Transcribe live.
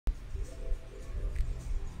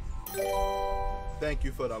Thank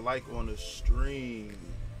you for the like on the stream.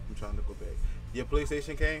 I'm trying to go back. Your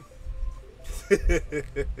PlayStation came?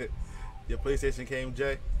 Your PlayStation came,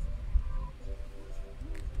 Jay?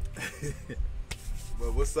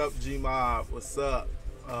 But what's up, G-Mob? What's up?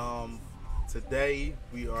 Today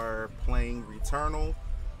we are playing Returnal.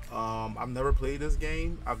 I've never played this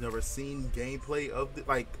game. I've never seen gameplay of it,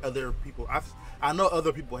 like other people. I know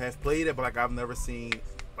other people have played it, but like I've never seen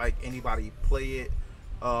like anybody play it.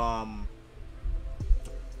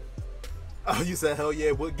 Oh, you said hell yeah.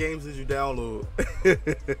 What games did you download?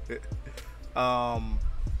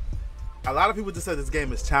 A lot of people just said this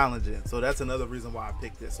game is challenging, so that's another reason why I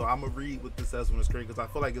picked it. So I'm gonna read what this says on the screen because I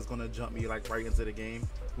feel like it's gonna jump me like right into the game,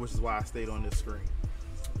 which is why I stayed on this screen.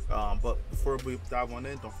 But before we dive on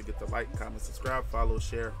in, don't forget to like, comment, subscribe, follow,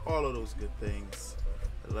 share, all of those good things.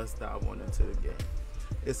 Let's dive on into the game.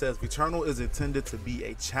 It says Returnal is intended to be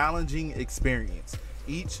a challenging experience.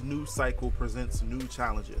 Each new cycle presents new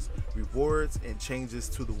challenges, rewards, and changes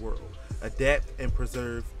to the world. Adapt and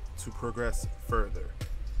preserve to progress further.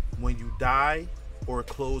 When you die or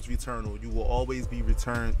close Returnal, you will always be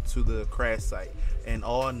returned to the crash site, and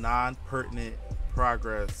all non-pertinent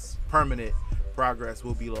permanent progress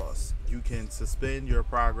will be lost. You can suspend your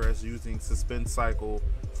progress using suspend cycle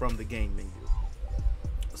from the game menu.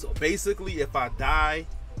 So basically, if I die,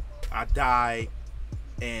 I die,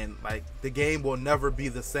 and like the game will never be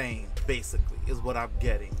the same. Basically, is what I'm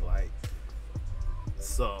getting. Like,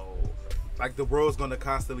 so like the world's gonna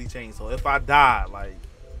constantly change. So if I die, like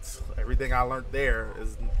everything I learned there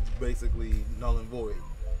is basically null and void.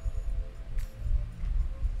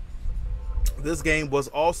 This game was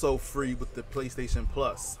also free with the PlayStation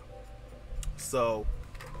Plus. So,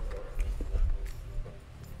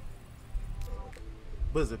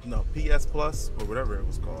 what is it? No, PS Plus or whatever it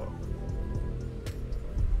was called.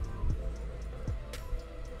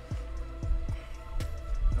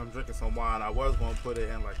 I'm drinking some wine. I was going to put it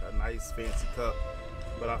in like a nice fancy cup,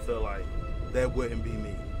 but I feel like that wouldn't be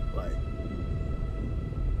me. Like,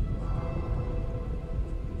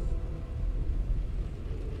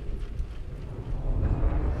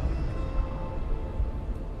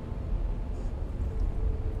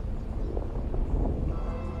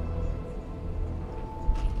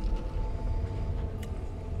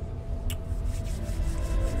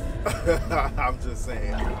 I'm just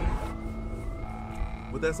saying.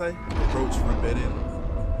 What'd that say? Approach forbidden.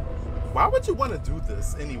 Why would you want to do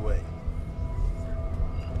this anyway?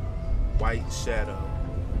 White shadow.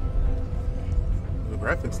 The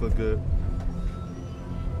graphics look good.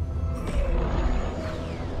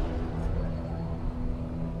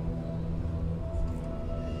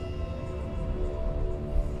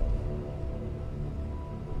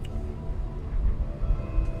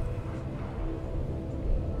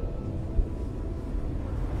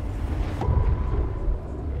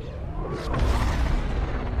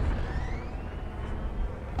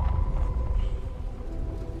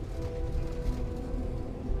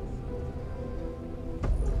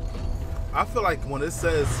 I feel like when it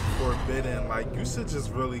says forbidden, like you should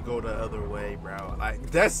just really go the other way, bro. Like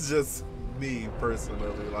that's just me personally.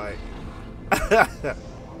 Like,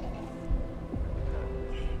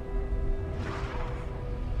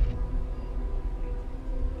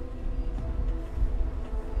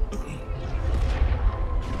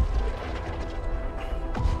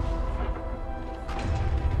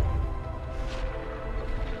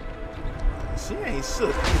 she ain't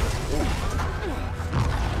shook either.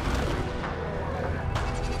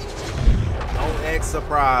 Don't act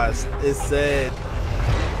surprised. It said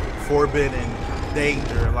forbidden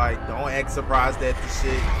danger. Like, don't act surprised that the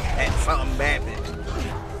shit had something happened.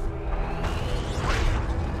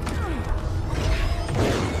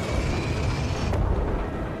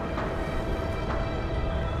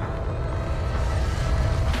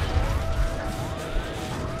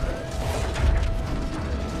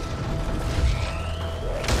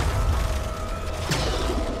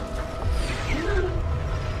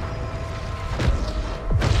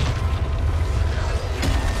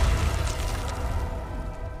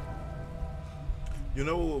 You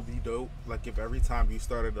know what would be dope? Like if every time you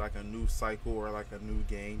started like a new cycle or like a new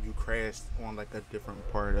game, you crashed on like a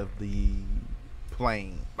different part of the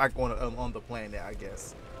plane, like on the planet, I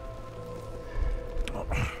guess. Oh,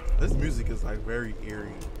 this music is like very eerie.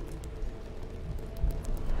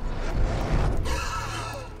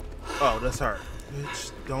 Oh, that's her.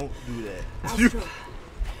 Bitch, don't do that. Astro,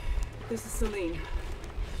 this is Celine.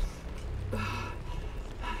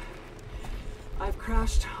 I've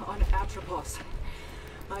crashed on Atropos.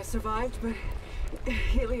 I survived, but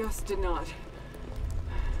Helios did not.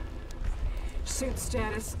 Suit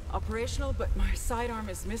status operational, but my sidearm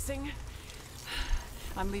is missing.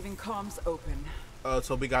 I'm leaving comms open.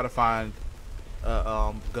 So we gotta find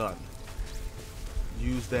gun.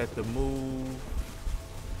 Use that to move.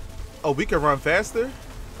 Oh, we can run faster?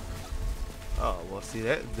 Oh, well, see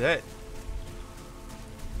that.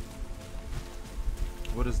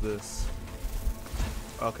 What is this?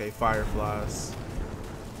 Okay, fireflies.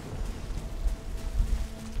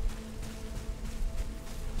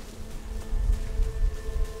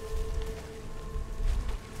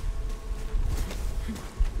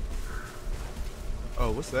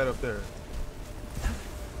 Oh, what's that up there?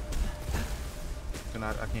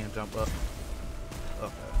 I can't jump up.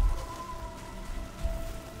 Okay.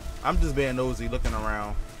 I'm just being nosy, looking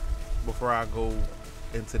around before I go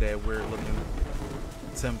into that weird looking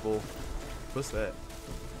temple. What's that?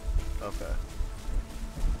 Okay.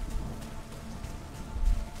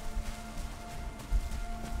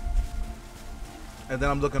 And then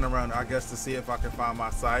I'm looking around, I guess, to see if I can find my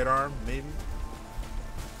sidearm, maybe.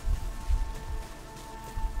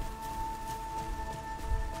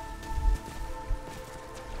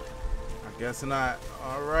 I guess not.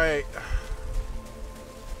 All right.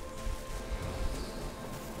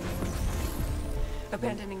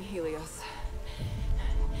 Abandoning Helios.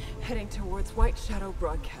 Heading towards White Shadow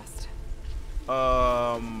Broadcast.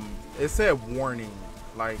 It said warning.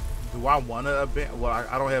 Like, do I want to abandon? Well,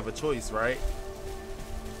 I don't have a choice, right?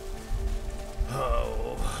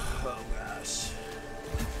 Oh gosh.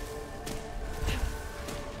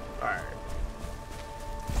 All right.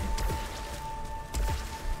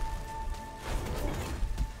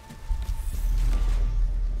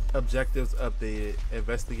 Objectives updated.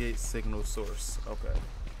 Investigate signal source. Okay.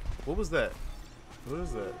 What was that? What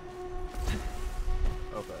is that?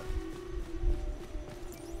 Okay.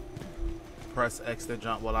 Press X to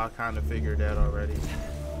jump. Well, I kind of figured that already.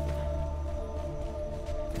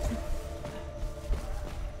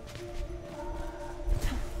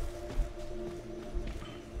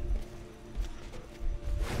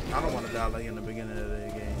 I don't want to die like in the beginning of the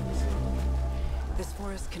game. So. This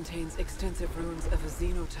forest contains extensive ruins of a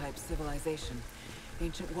xenotype civilization.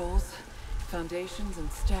 Ancient walls, foundations,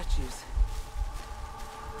 and statues.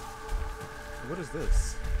 What is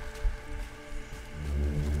this?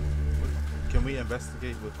 Can we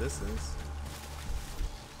investigate what this is?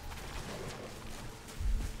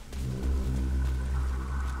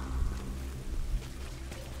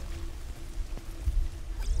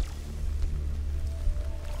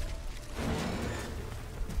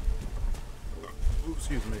 Ooh,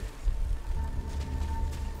 excuse me.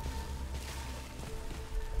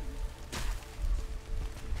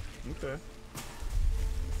 Okay.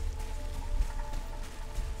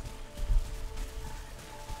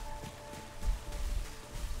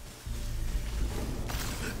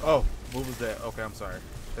 Oh, what was that? Okay, I'm sorry.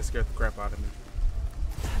 That scared the crap out of me.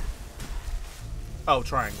 Oh,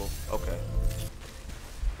 triangle. Okay.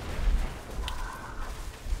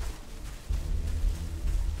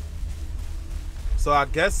 So I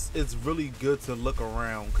guess it's really good to look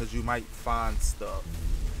around because you might find stuff.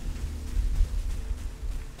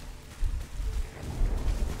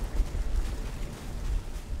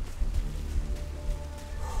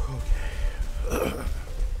 Okay.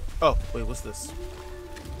 Oh, wait, what's this?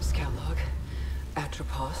 Scout log.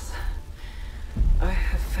 Atropos. I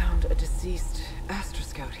have found a deceased Astra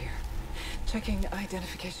Scout here. Checking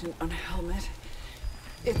identification on helmet.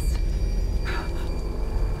 It's...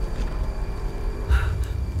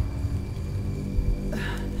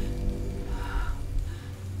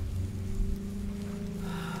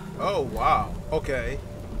 Oh, wow. Okay.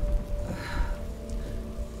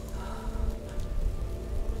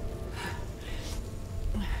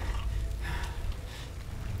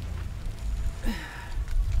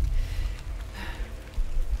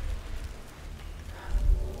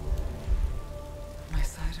 My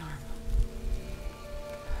sidearm.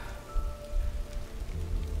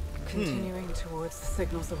 Continuing towards the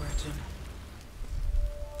signal's origin.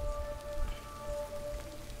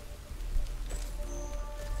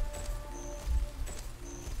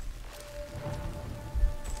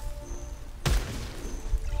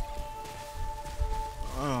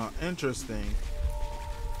 Interesting.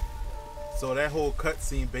 So that whole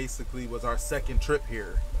cutscene basically was our second trip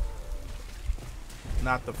here,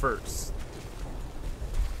 not the first.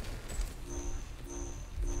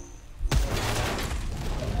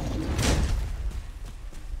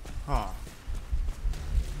 Huh.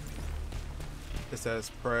 It says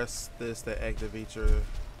press this to activate your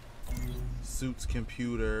suit's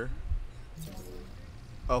computer.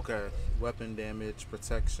 Okay. Weapon damage,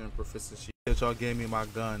 protection, proficiency. Y'all gave me my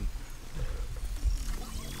gun.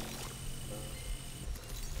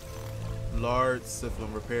 Large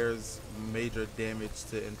syphon repairs major damage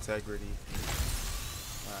to integrity.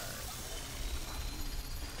 Alright.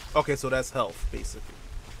 Okay, so that's health, basically.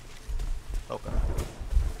 Okay.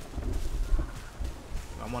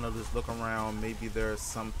 I want to just look around. Maybe there's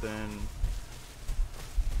something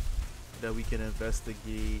that we can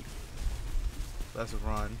investigate. Let's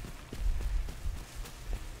run.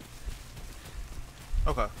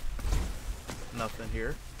 Okay. Nothing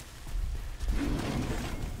here.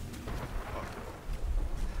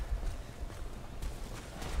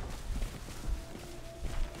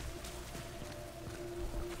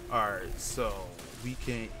 Alright, so we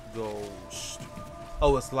can't go.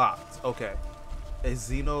 Oh, it's locked. Okay. A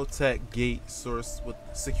xenotech gate source with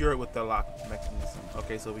secure it with the lock mechanism.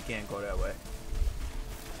 Okay, so we can't go that way.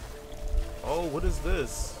 Oh, what is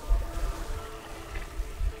this?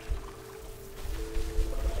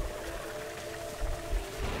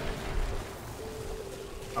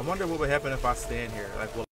 I wonder what would happen if I stand here.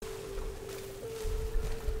 Like, well,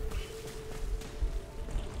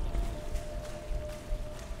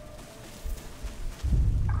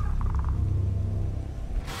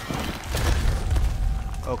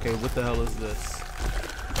 okay, what the hell is this?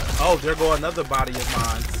 Oh, there go another body of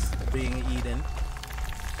mine being eaten.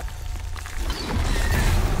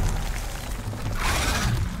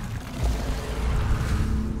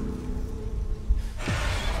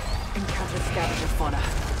 Encounter scavenger fauna.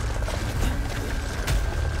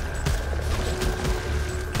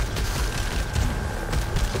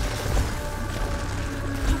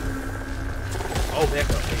 Oh, back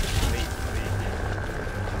up. Wait.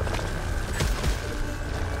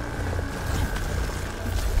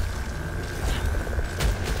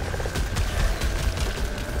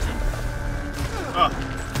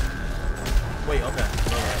 Wait, okay.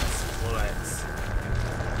 Relax.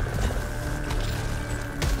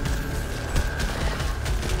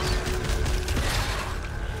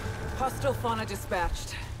 Hostile fauna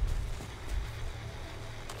dispatched.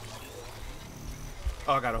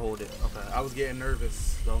 Oh, I gotta hold it. Okay. I was getting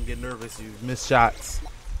nervous. Don't get nervous. You missed shots.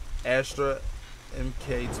 Astra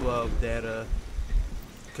MK12 data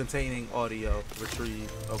containing audio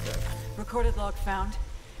retrieved. Okay. Recorded log found.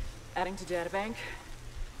 Adding to databank.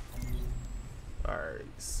 Alright,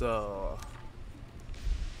 so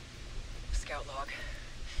Scout log.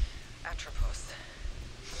 Atropos.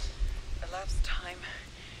 Elapsed time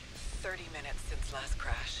 30 minutes since last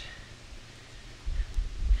crash.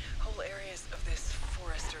 Whole areas of this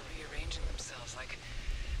forest are rearranging themselves like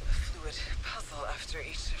a fluid puzzle after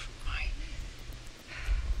each of my...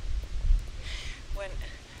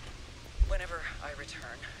 Whenever I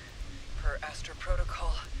return, per Astra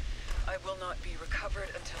protocol, I will not be recovered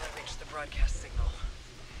until I reach the broadcast signal.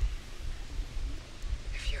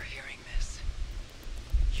 If you're hearing this,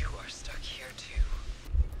 you are stuck here too.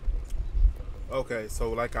 okay,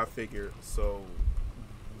 so like I figured, so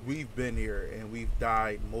we've been here and we've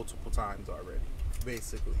died multiple times already,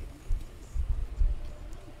 basically.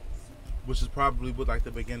 Which is probably what like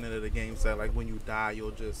the beginning of the game said, like when you die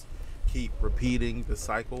you'll just keep repeating the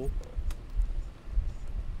cycle.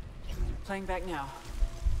 Playing back now.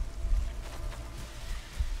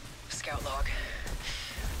 Scout log.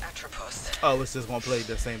 Atropos. Oh, it's just gonna play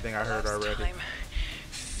the same thing I heard already. Time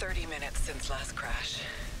 30 minutes since last crash.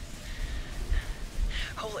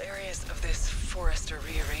 Whole areas of this forest are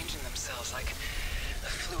rearranging themselves like a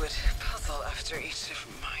fluid puzzle after each of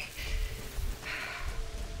my...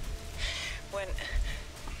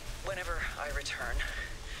 Whenever I return,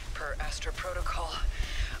 per Astra protocol,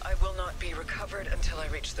 I will not be recovered until I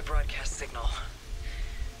reach the broadcast signal.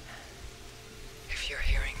 If you're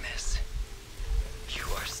hearing this, you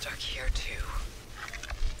are stuck here too.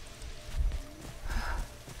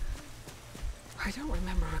 I don't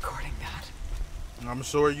remember recording that. I'm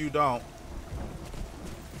sure you don't.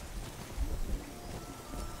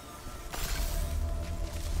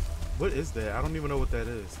 What is that? I don't even know what that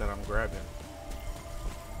is that I'm grabbing.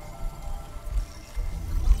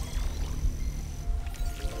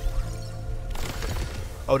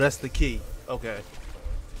 Oh, that's the key. Okay.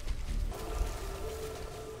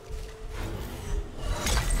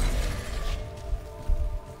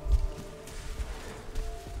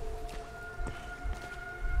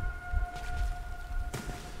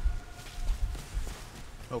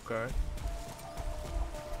 Okay.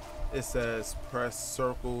 It says press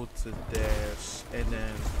circle to dash and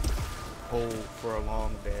then hold for a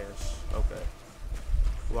long dash. Okay.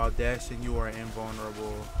 While dashing, you are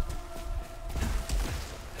invulnerable.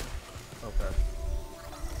 Okay.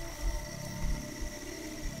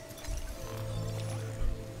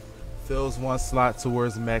 Fills one slot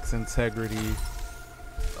towards max integrity.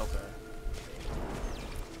 Okay.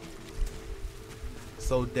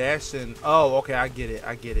 So dashing. Oh, okay. I get it.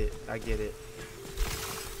 I get it. I get it.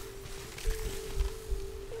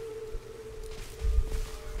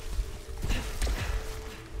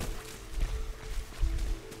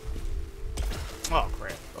 Oh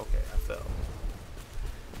crap. Okay, I fell.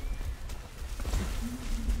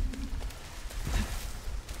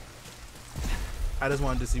 I just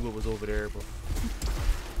wanted to see what was over there, but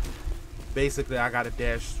basically I gotta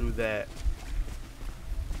dash through that.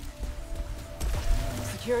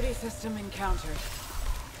 Security system encountered.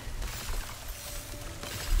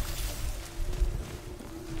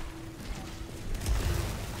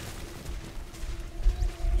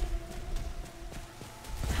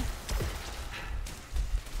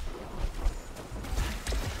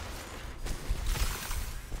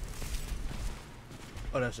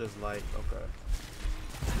 Oh, that's just light. Okay.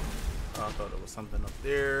 Oh, I thought there was something up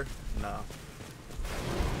there. No.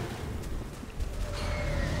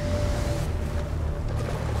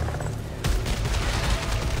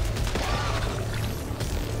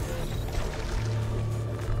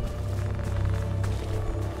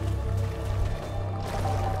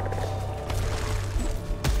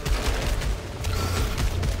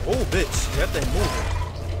 Oh, bitch. That thing moving.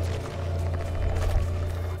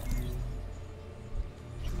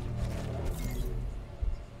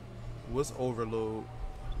 What's overload?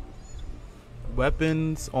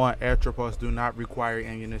 Weapons on arthropods do not require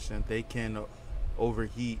ammunition. They can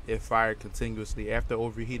overheat if fired continuously. After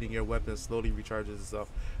overheating, your weapon slowly recharges itself,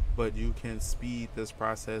 but you can speed this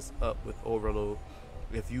process up with overload.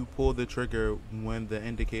 If you pull the trigger when the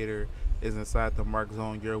indicator is inside the mark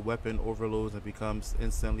zone, your weapon overloads and becomes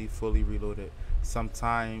instantly fully reloaded. Some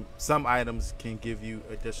items can give you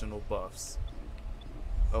additional buffs.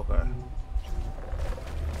 Okay.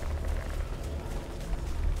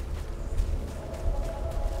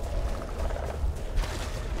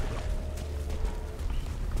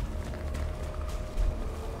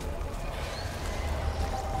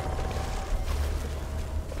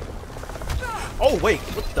 Oh wait,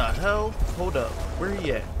 what the hell? Hold up. Where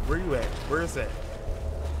he at? Where you at? Where is that?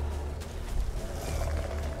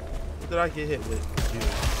 What did I get hit with? Dude.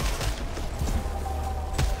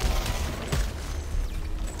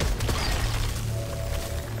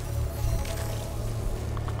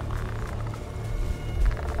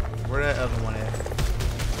 Where that other one at?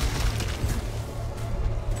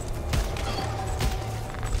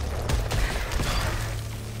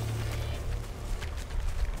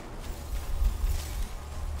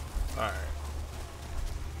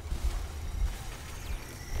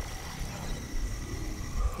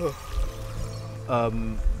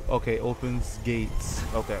 Okay, opens gates.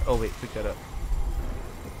 Okay. Oh wait, pick that up.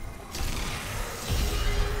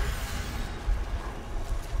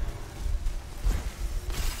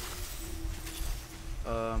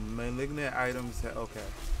 Malignant items. Okay.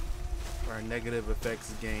 Or negative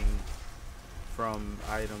effects gained from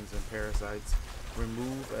items and parasites.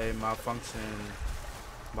 Remove a malfunction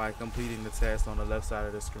by completing the task on the left side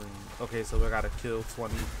of the screen. Okay, so we gotta kill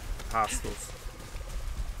 20 hostiles.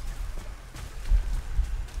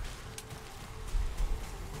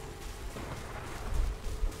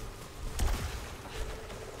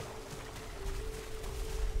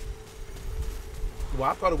 Well,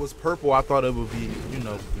 I thought it was purple. I thought it would be, you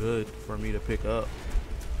know, good for me to pick up.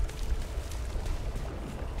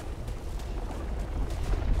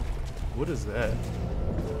 What is that?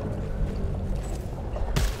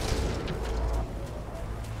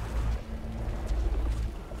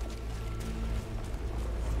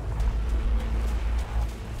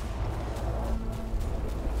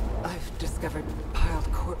 I've discovered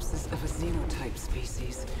piled corpses of a xenotype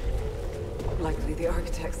species. Likely the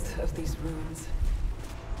architects of these ruins.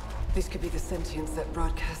 These could be the sentients that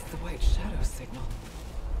broadcast the white shadow signal.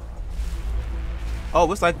 Oh,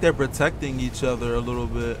 it's like they're protecting each other a little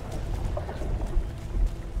bit.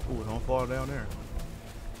 Ooh, don't fall down there.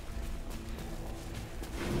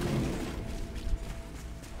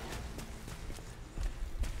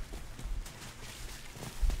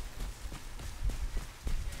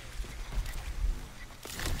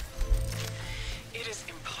 It is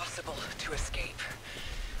impossible to escape.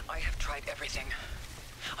 I have tried everything.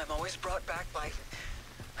 I'm always brought back by...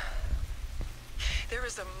 There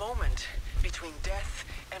is a moment between death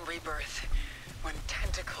and rebirth when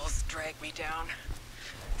tentacles drag me down,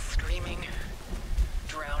 screaming,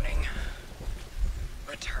 drowning,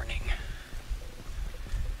 returning.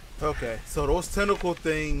 Okay, so those tentacle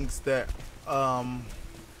things that,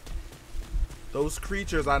 those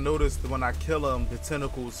creatures, I noticed when I kill them, the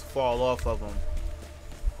tentacles fall off of them.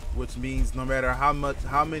 Which means no matter how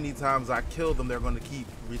many times I kill them, they're going to keep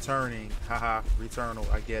returning. Haha, Returnal,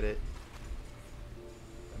 I get it.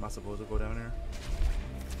 Am I supposed to go down there?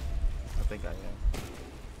 I think I am.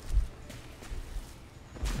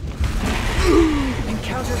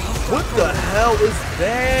 Encountered hostile. What the hell is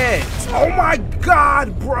that? Oh my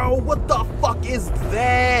god, bro. What the fuck is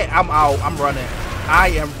that? I'm out. I'm running. I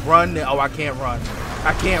am running. Oh, I can't run.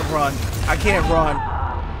 I can't run. I can't run.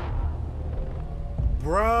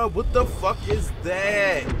 Bruh, what the fuck is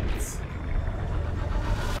that?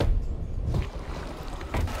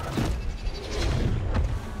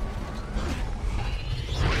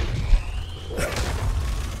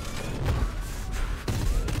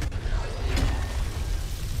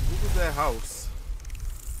 What was that house?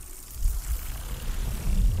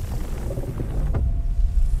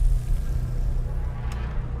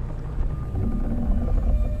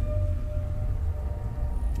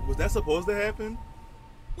 Was that supposed to happen?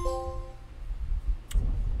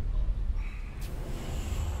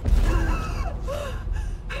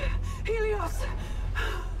 Helios!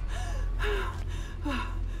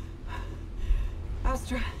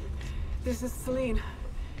 Astra, this is Celine.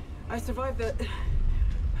 I survived the...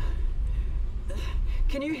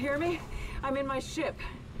 Can you hear me? I'm in my ship.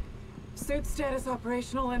 Suit status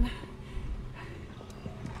operational and...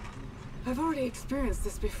 I've already experienced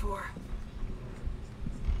this before.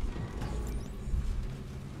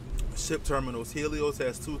 Ship terminals. Helios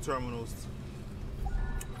has 2 terminals.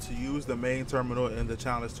 To use the main terminal and the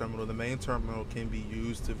challenge terminal. The main terminal can be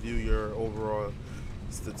used to view your overall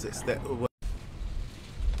statistics.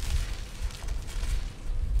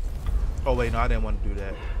 Oh wait, no, I didn't want to do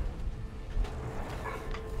that.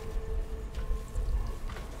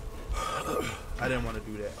 I didn't want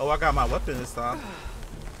to do that. Oh, I got my weapon this time.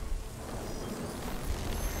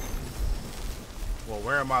 Well,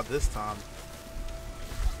 where am I this time?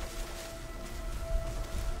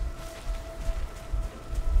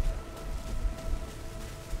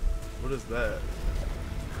 What is that?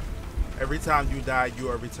 Every time you die, you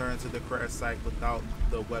are returned to the crash site without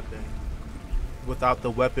the weapon. Without the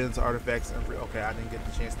weapons, artifacts, and... Okay, I didn't get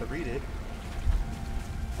the chance to read it.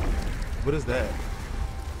 What is that?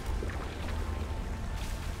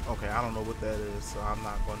 Okay, I don't know what that is, so I'm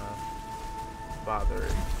not gonna bother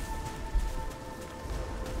it.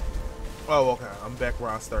 Oh, okay. I'm back where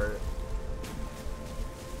I started.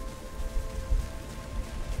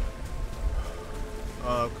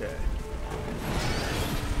 Okay.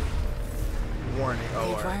 Warning. The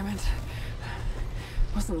Oh, environment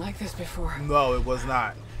wasn't like this before. no, it was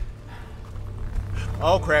not.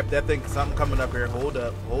 Oh crap! That thing, something coming up here. Hold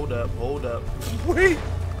up! Hold up! Hold up! Wait!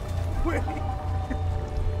 Wait!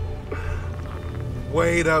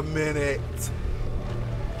 Wait a minute!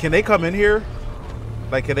 Can they come in here?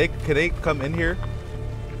 Like, can they come in here?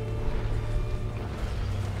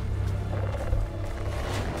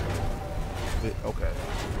 Okay.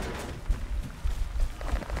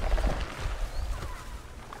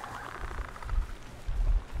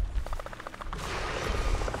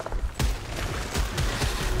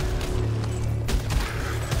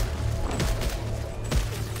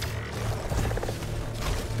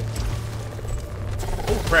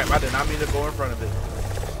 Oh crap, I did not mean to go in front of it.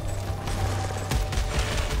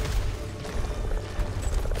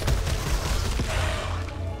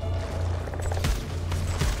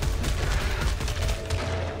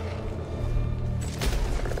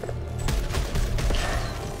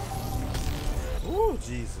 Oh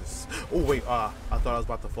Jesus. Oh wait, I thought I was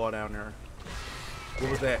about to fall down there.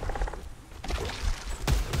 What was that?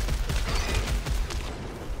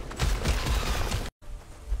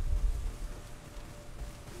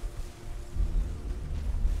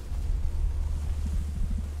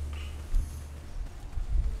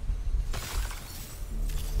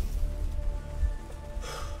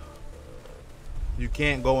 You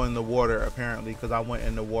can't go in the water apparently, because I went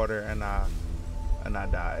in the water and I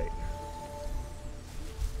died.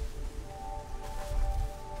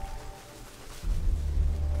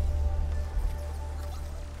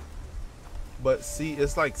 But see,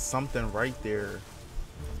 it's like something right there.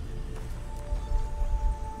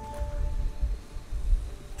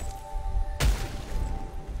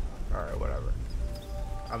 Alright, whatever.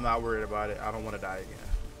 I'm not worried about it. I don't want to die again.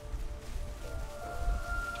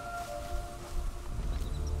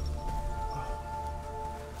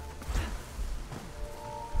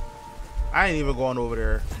 I ain't even going over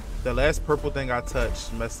there. The last purple thing I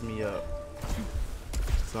touched messed me up.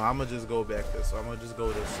 So I'm gonna just go back this. So I'm gonna just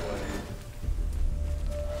go this way.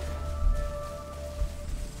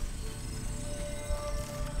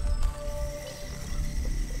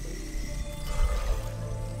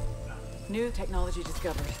 New technology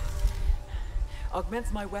discovered.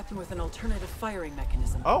 Augments my weapon with an alternative firing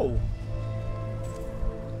mechanism. Oh.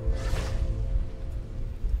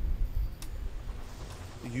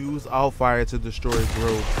 Use Outfire to destroy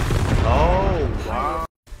growth. Oh, wow.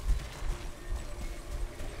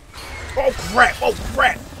 Oh, crap. Oh,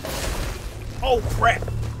 crap. Oh, crap.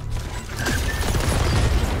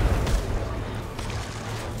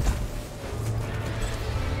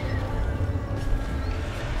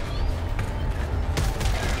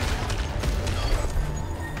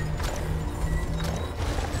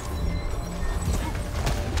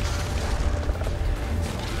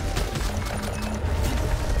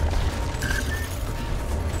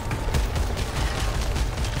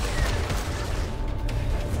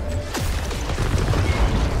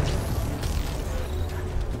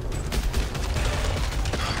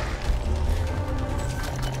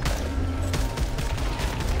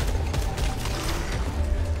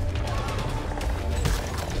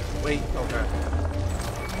 Wait, okay.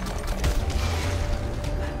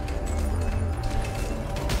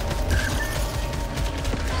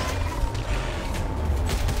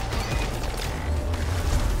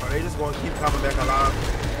 Are they just gonna keep coming back alive?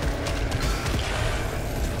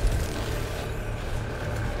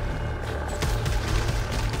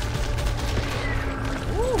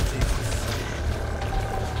 Ooh, Jesus.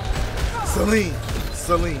 Celine.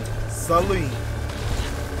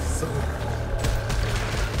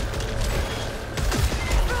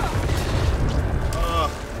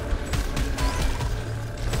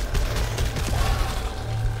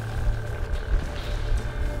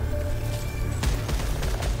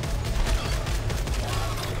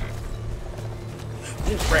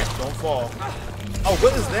 Oh crap, don't fall. Oh,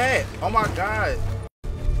 what is that? Oh my god.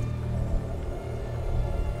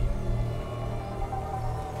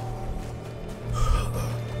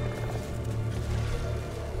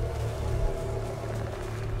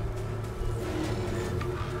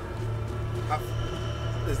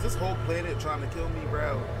 Is this whole planet trying to kill me,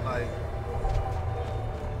 bro? Like,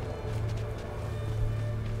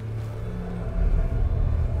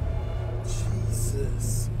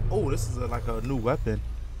 Jesus. Oh, this is like a new weapon.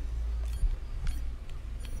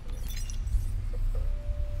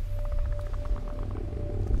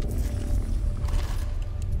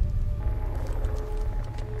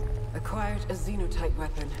 Acquired a xenotype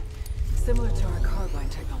weapon, similar to our carbine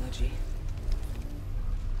technology.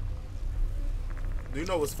 Do you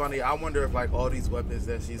know what's funny? I wonder if like all these weapons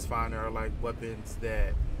that she's finding are like weapons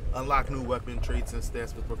that unlock new weapon traits and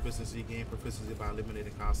stats with proficiency, gain proficiency by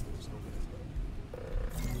eliminating constables.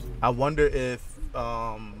 I wonder if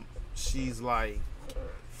she's like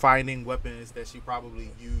finding weapons that she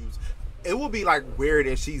probably used. It would be like weird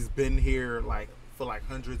if she's been here like for like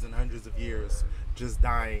hundreds and hundreds of years just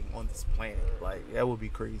dying on this planet. Like that would be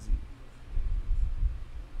crazy.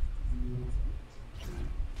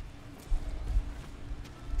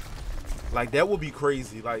 Like that would be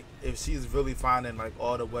crazy. Like if she's really finding like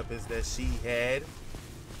all the weapons that she had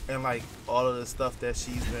and like all of the stuff that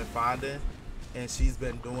she's been finding, and she's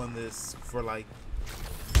been doing this for like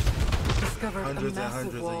Discovered hundreds a and massive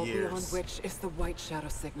hundreds wall of years. beyond which is the white shadow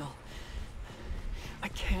signal. I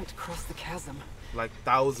can't cross the chasm. Like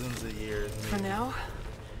thousands of years. For now,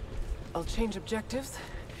 I'll change objectives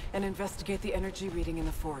and investigate the energy reading in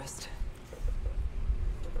the forest.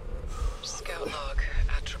 Scout log,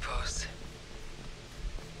 Atropos.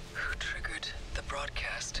 Who triggered the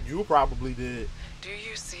broadcast? You probably did. Do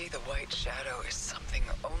you see the white shadow is something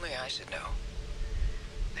only I should know?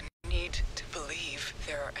 I need to believe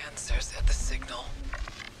there are answers at the signal.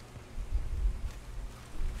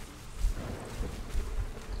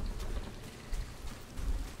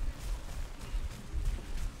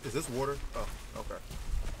 Is this water? Oh, okay.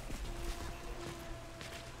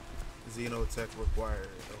 Xenotech required.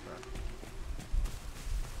 Okay.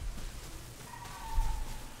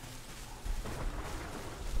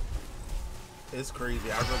 It's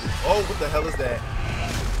crazy. I really. Oh, what the hell is that?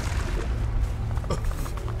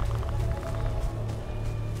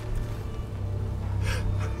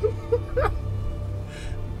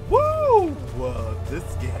 Woo!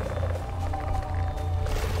 This game.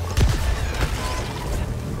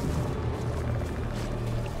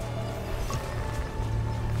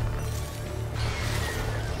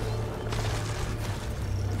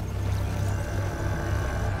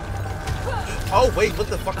 Oh wait, what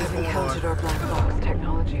the fuck is going on? I've encountered our black box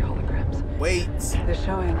technology holograms. Wait. They're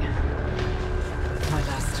showing my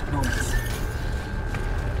last moments.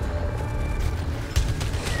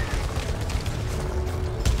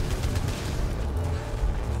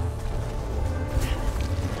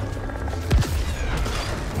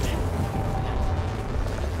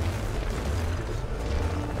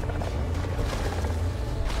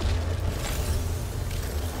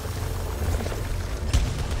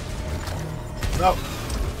 No.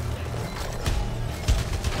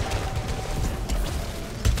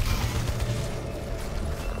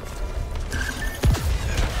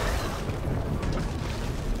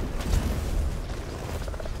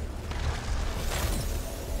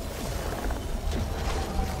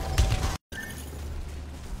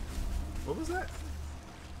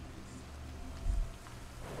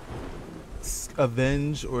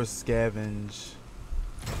 Avenge or scavenge?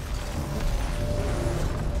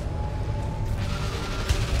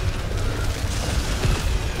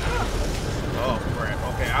 Oh crap.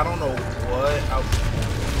 Okay, I don't know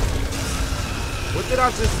what did I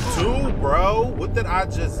just do, bro? What did I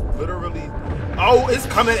just literally... Oh, it's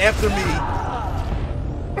coming after me.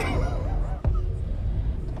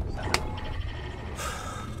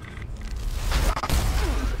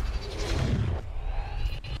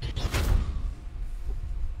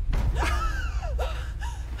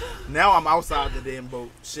 Now I'm outside the damn boat.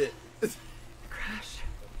 Shit. Crash.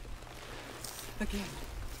 Again.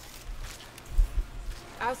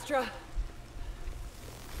 Astra.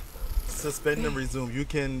 Suspend and resume. You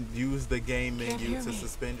can use the game menu to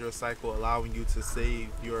suspend your cycle, allowing you to save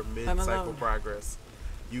your mid-cycle progress.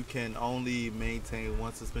 You can only maintain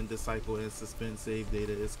one suspended cycle, and suspend save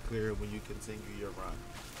data is clear when you continue your run.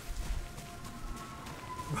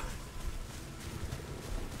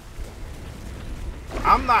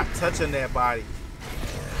 I'm not touching that body.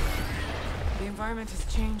 The environment is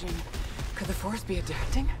changing. Could the force be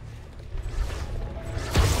adapting?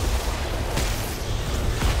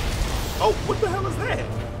 Oh, what the hell is that?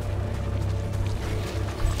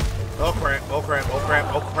 Oh crap, oh crap, oh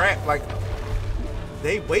crap, oh crap. Like,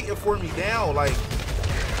 they waiting for me now. Like,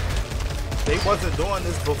 they wasn't doing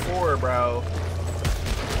this before, bro.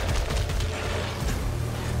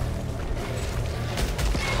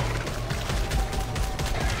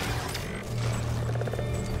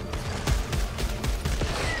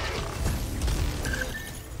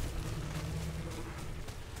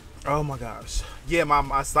 Oh my gosh. Yeah,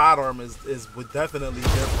 my sidearm is definitely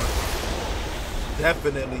different.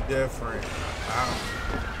 Definitely different.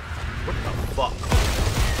 What the fuck?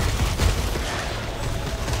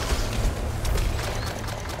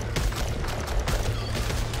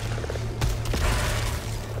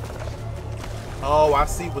 Oh, I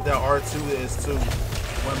see what that R2 is too.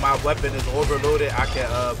 When my weapon is overloaded, I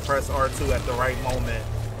can press R2 at the right moment,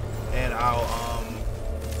 and I'll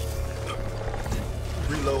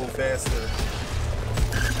reload faster.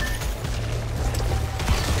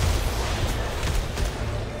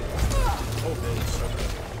 Oh, bitch. Okay.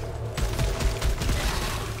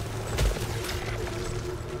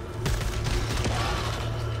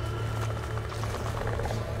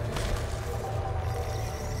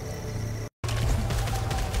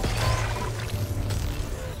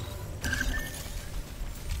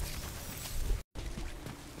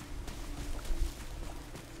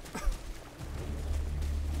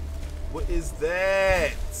 What is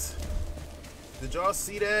that? Did y'all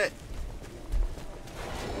see that?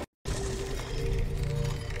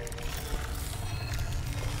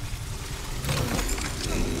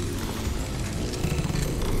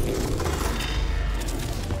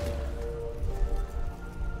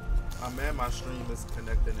 Man, my stream is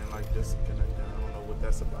connecting and like disconnecting. I don't know what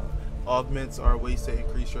that's about. Augments are ways to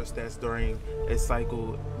increase your stats during a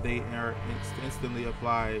cycle. They are instantly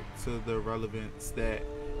applied to the relevant stat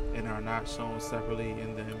and are not shown separately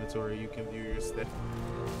in the inventory. You can view your stat.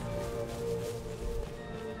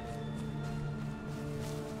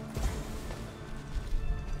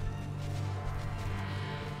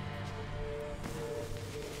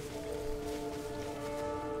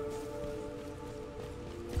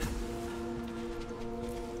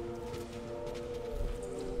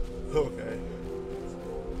 Okay.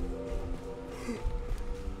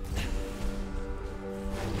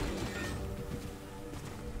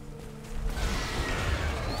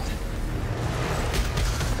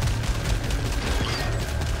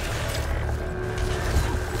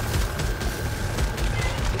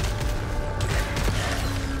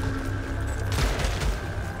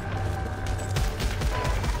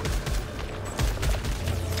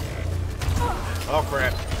 Oh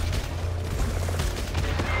crap.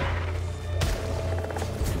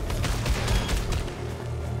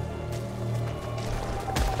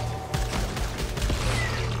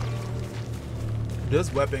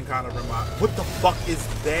 This weapon kind of reminds. What the fuck is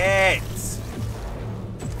that?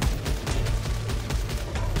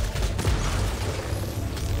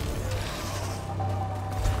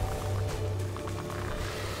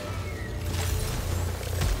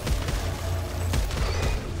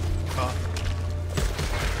 Huh?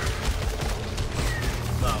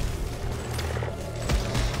 No.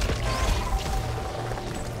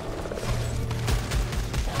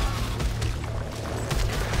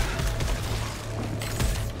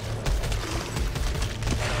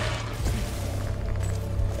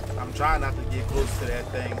 I'm trying not to get close to that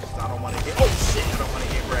thing because I don't want to get. Oh shit! I don't want to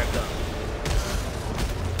get grabbed up.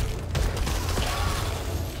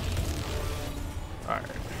 All right.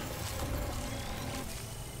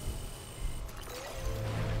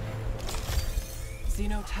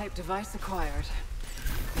 Xenotype device acquired.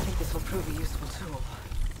 I think this will prove a useful tool.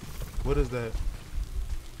 What is that?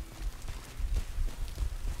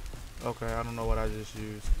 Okay, I don't know what I just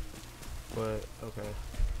used, but okay.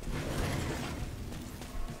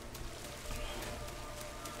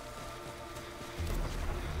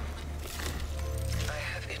 I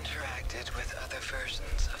have interacted with other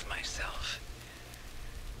versions of myself,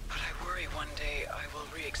 but I worry one day I will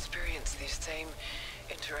re-experience these same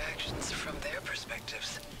interactions from their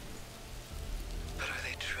perspectives. But are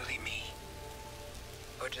they truly me?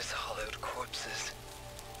 Or just hollowed corpses?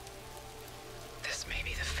 This may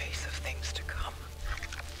be the face of things to come.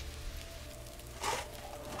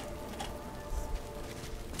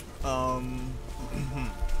 Oh,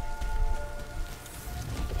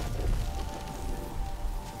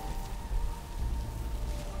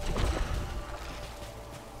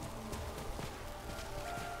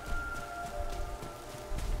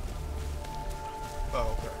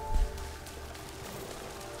 okay.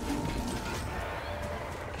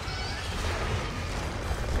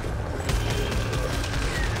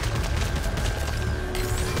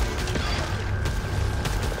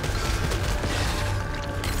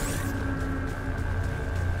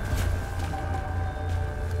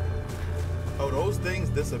 Oh, those things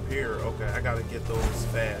disappear. Okay, I gotta get those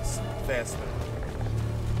faster.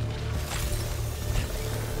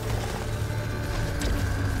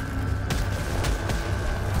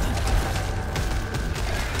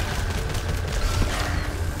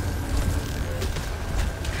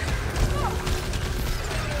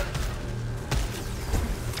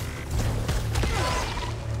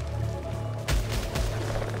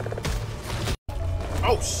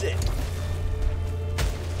 Oh shit!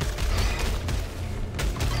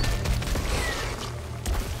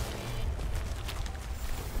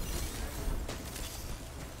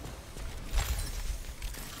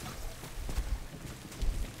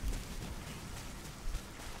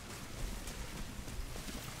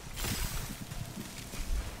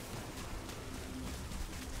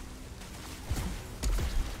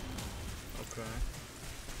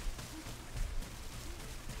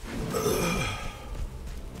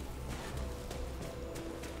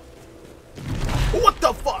 What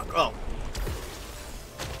the fuck? Oh.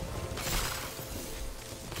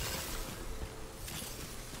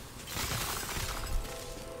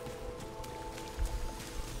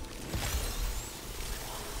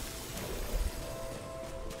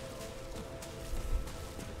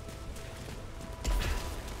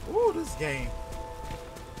 Ooh, this game.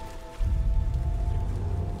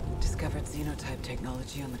 Discovered xenotype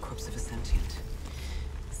technology on the corpse of a sentient.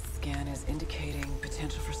 Scan is indicating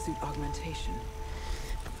potential for suit augmentation.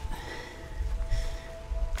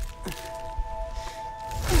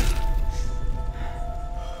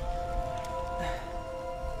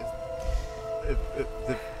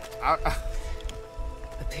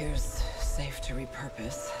 Appears safe to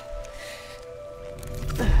repurpose.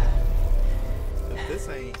 If this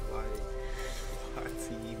ain't like IT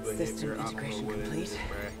behavior, System I don't integration know what complete. it is,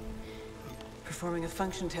 bruh. Performing a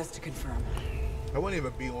function test to confirm. I wouldn't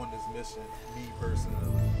even be on this mission, me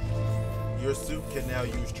personally. Your suit can now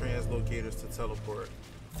use translocators to teleport.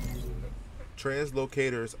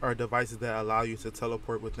 Translocators are devices that allow you to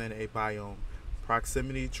teleport within a biome.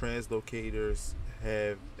 Proximity translocators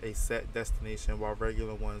have a set destination, while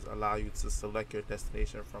regular ones allow you to select your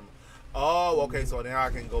destination from. Oh, okay, so now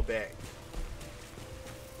I can go back.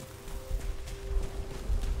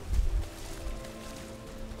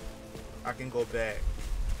 I can go back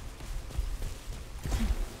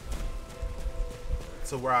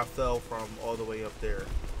to where I fell from all the way up there.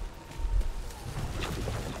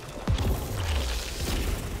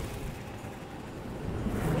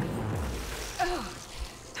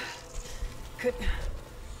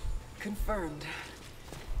 Confirmed.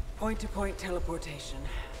 Point-to-point teleportation.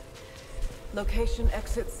 Location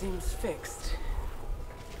exit seems fixed.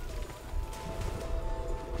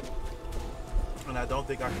 And I don't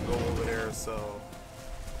think I can go over there, so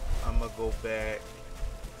I'm gonna go back.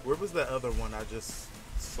 Where was the other one I just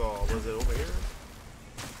saw? Was it over here?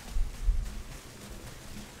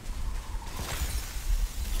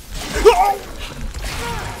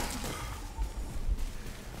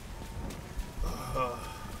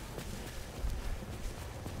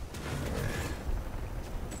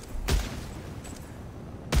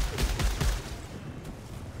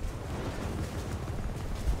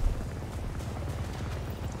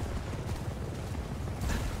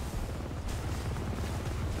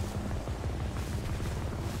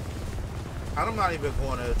 I'm not even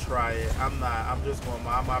going to try it. I'm not. I'm just going to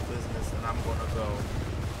mind my business and I'm going to go.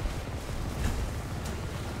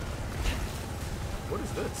 What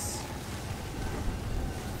is this?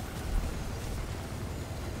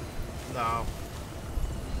 No.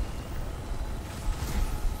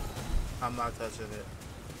 I'm not touching it.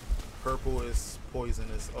 Purple is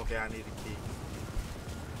poisonous. Okay, I need a key.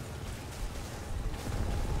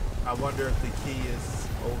 I wonder if the key is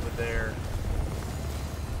over there.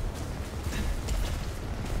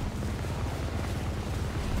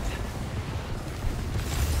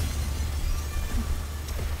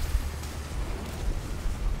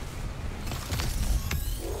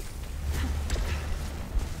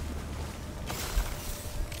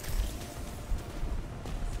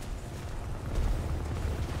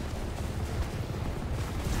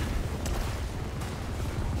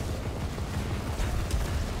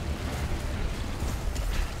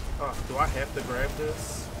 Do I have to grab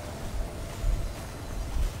this?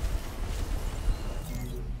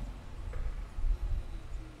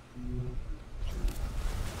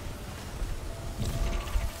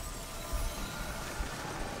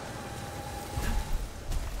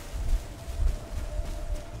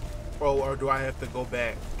 Oh, or do I have to go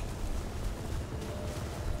back?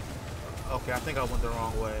 Okay, I think I went the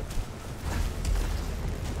wrong way.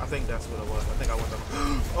 I think that's what it was. I think I went the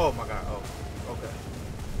wrong. Oh my god. Oh, okay.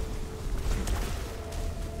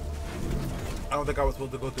 I don't think I was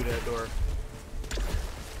supposed to go through that door.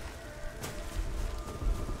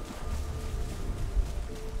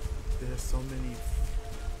 There's so many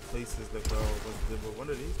places to go. Was one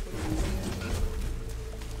of these places?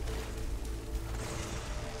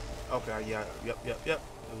 Okay, yeah, yep. It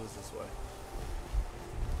was this way.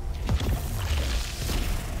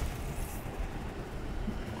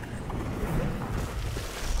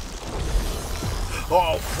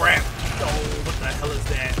 Oh crap! Oh, what the hell is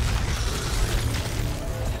that?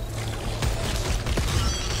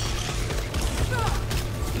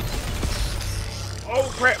 Oh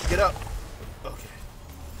crap, get up. Okay.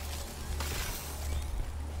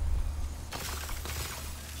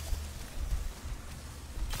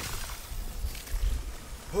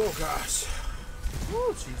 Oh gosh.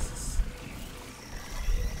 Oh Jesus.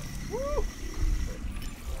 Woo.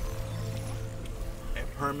 A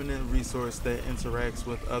permanent resource that interacts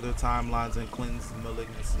with other timelines and cleanses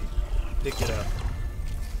malignancy. Pick it up.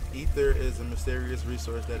 Ether is a mysterious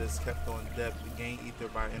resource that is kept on depth. You gain ether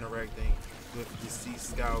by interacting with deceased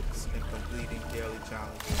scouts and completing daily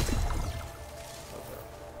challenges. Okay.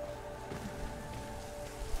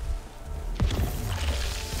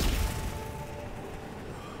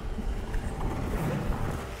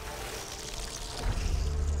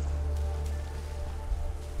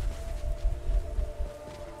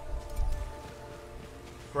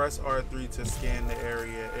 Press R3 to scan the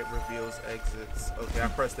area. It reveals exits. Okay, I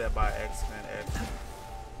pressed that by accident at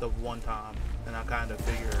the one time, and I kind of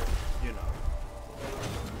figured, you know.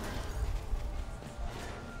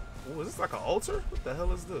 Oh, is this like an altar? What the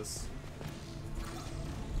hell is this?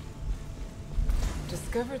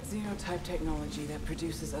 Discovered xenotype technology that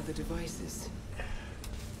produces other devices.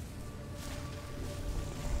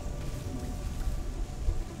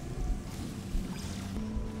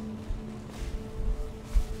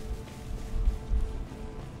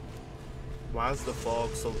 Why is the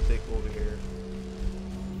fog so thick over here?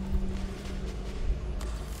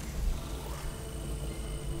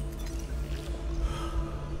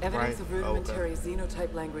 Evidence of rudimentary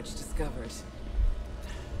xenotype language discovered.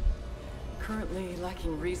 Currently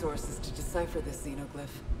lacking resources to decipher this xenoglyph.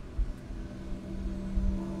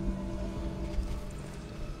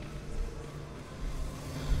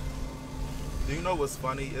 Do you know what's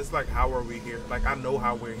funny? It's like, how are we here? Like, I know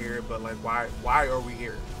how we're here, but like, why are we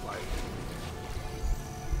here? Like,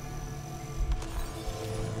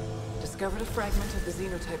 discovered a fragment of the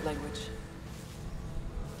xenotype language.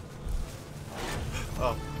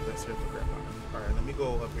 Oh, that's here for grandma. Alright, let me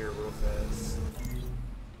go up here real fast.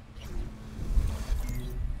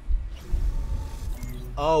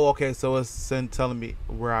 Oh, okay, so it's telling me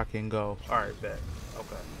where I can go. Alright, bet.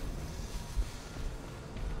 Okay.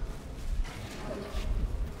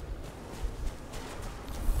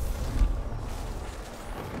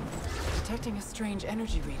 Detecting a strange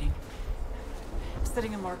energy reading.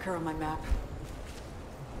 Setting a marker on my map.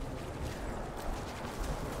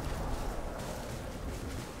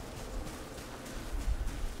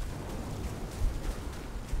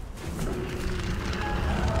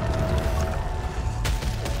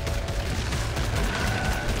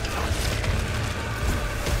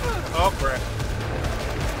 Oh crap.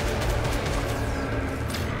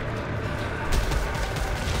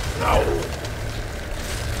 No.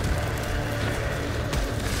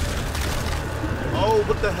 Oh,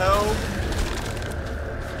 what the hell?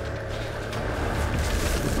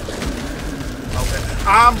 Okay.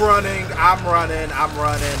 I'm running. I'm running. I'm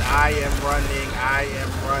running. I am running. I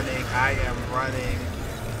am running. I am running.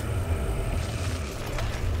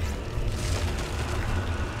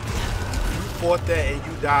 You fought that and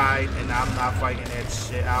you died, and I'm not fighting that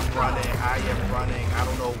shit. I'm running. I am running. I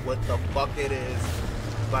don't know what the fuck it is,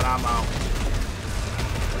 but I'm out.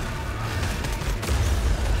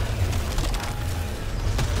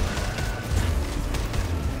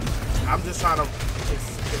 I'm just trying to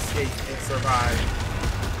escape and survive.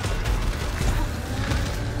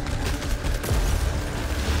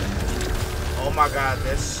 Oh my god,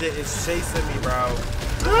 that shit is chasing me, bro.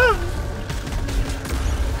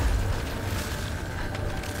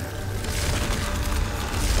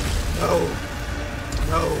 No.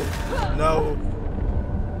 No. No.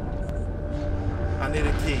 I need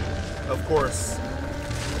a key. Of course.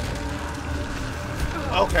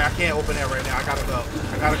 Okay, I can't open that right now. I gotta go.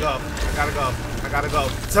 I gotta go. I gotta go. I gotta go.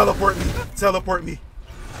 Teleport me. Teleport me.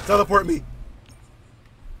 Teleport me.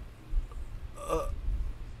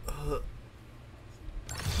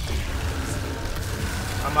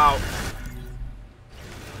 I'm out.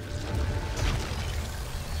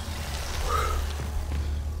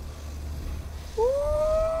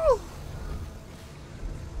 Woo!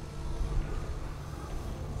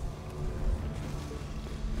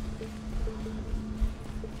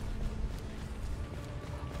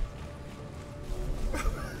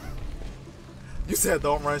 You said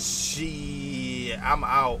don't run. Shit. I'm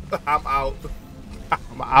out. I'm out.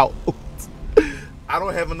 I'm out. I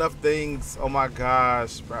don't have enough things. Oh my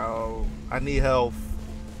gosh, bro. I need health.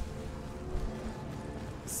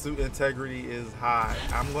 Suit integrity is high.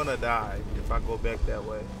 I'm gonna die if I go back that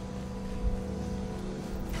way.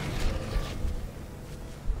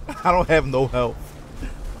 I don't have no health.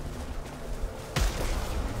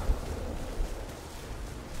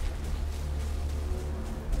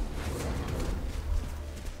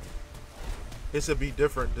 It should be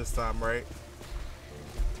different this time, right?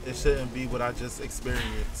 It shouldn't be what I just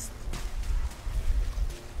experienced.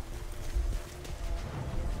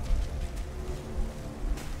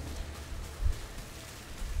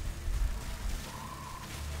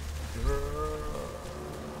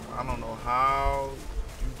 I don't know how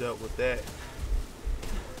you dealt with that.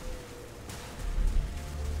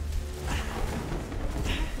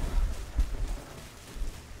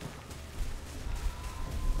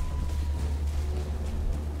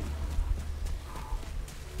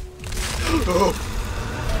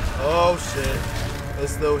 Oh shit.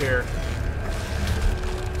 It's still here.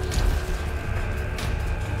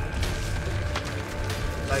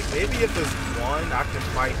 Like maybe if it's one, I can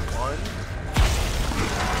fight one.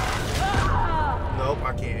 Nope,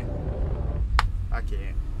 I can't. I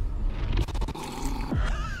can't.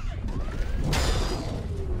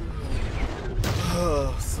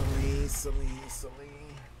 Oh, Celine, Celine,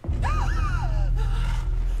 Celine.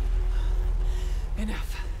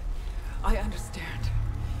 Enough. I understand.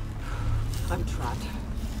 I'm trapped.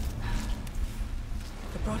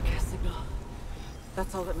 The broadcast signal.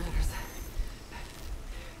 That's all that matters.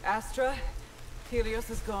 Astra, Helios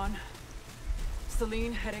is gone.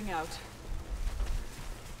 Celine heading out.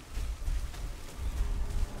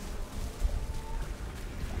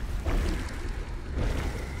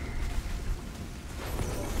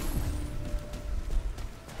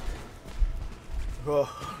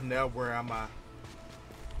 Oh, now where am I?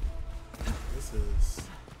 This is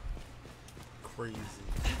crazy.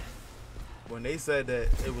 When they said that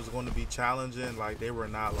it was going to be challenging, like they were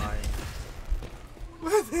not lying.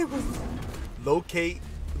 It was locate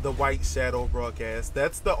the White Shadow broadcast.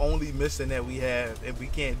 That's the only mission that we have, and we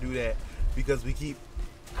can't do that because we keep.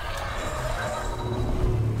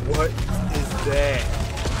 What is that?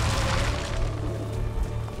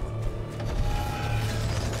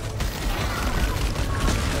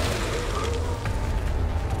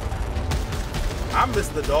 I miss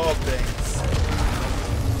the dog things.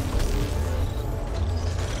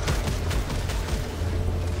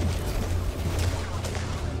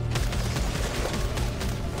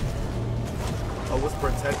 Oh, it's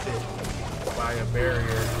protected by a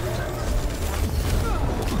barrier.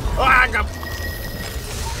 Oh, I got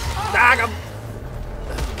him.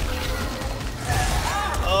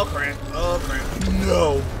 Oh crap. Oh crap.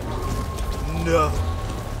 No. No.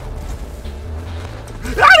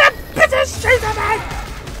 Bitches chasing me!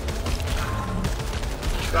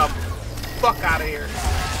 The fuck out of here.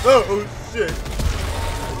 Oh shit.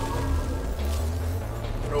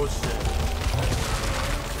 Oh shit.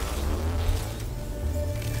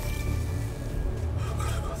 I'm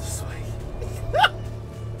gonna go this way.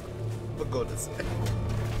 We'll go this way.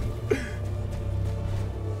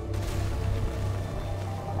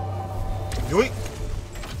 Yoink.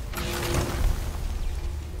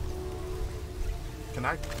 Can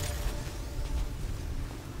I?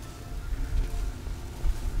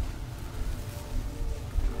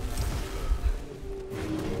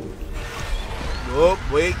 Oh,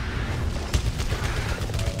 wait.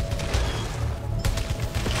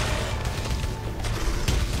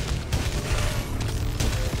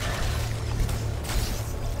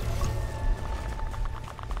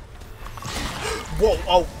 Whoa,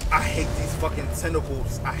 oh, I hate these fucking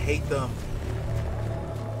tentacles. I hate them.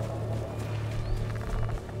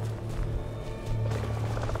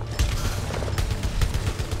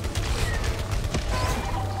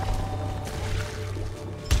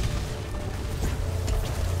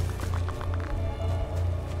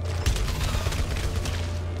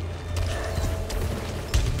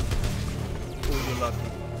 Ooh, you're lucky.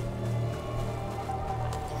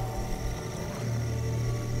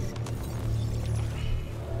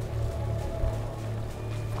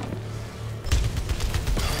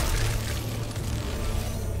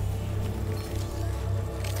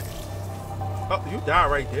 Oh, you die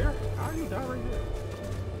right there? How do you die right there?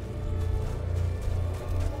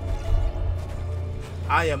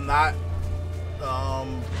 I am not.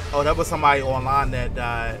 Oh, that was somebody online that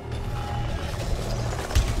died.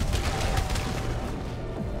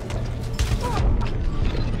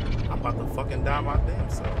 I'm about to fucking die my damn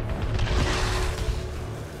self.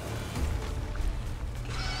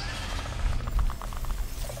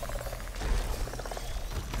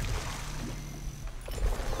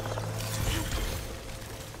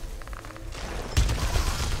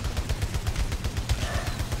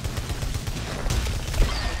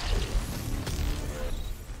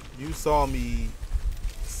 You saw me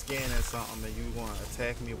scanning something and you were going to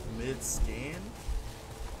attack me mid-scan?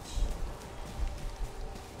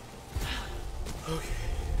 Okay.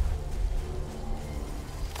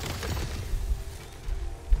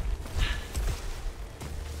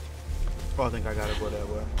 Oh, I think I gotta go that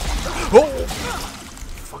way. Oh!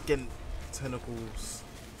 Fucking tentacles.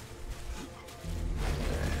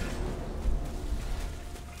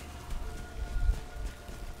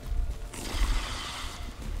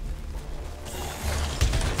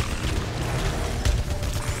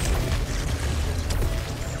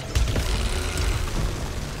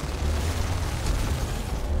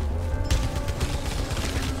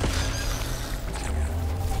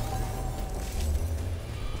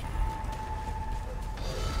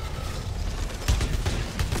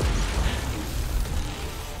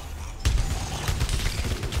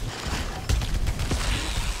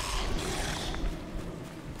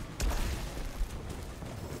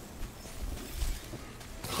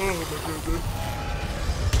 Oh my goodness.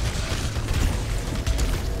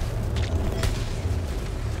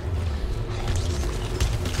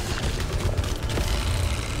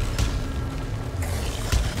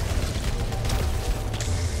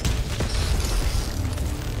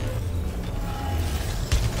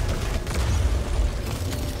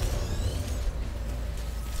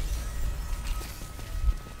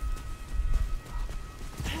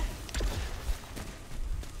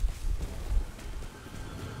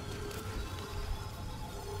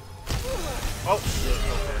 Oh shit,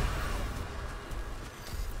 okay.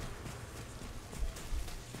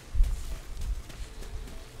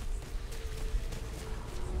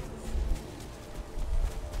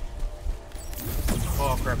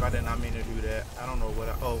 Oh crap, I did not mean to do that. I don't know what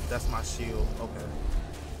I, oh, that's my shield. Okay.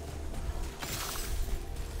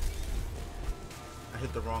 I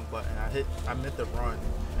hit the wrong button. I meant to run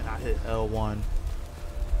and I hit L1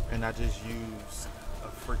 and I just used a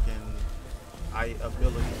freaking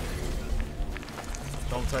ability.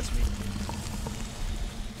 Don't touch me.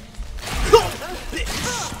 Oh,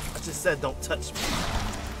 bitch! I just said don't touch me.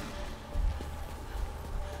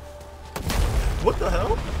 What the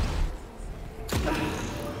hell?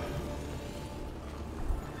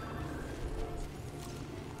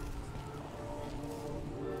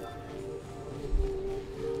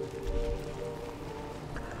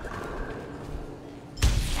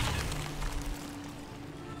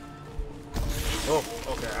 Oh,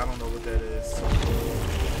 okay, I don't know what that is.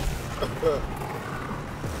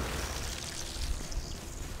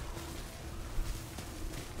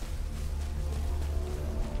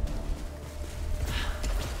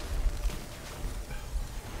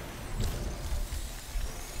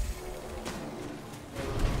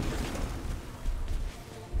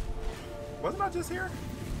 Wasn't I just here?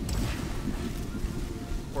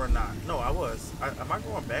 Or not? No, I was. Am I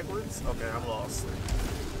going backwards? Okay, I'm lost.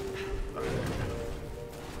 Okay.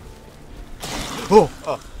 Oh,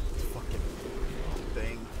 fucking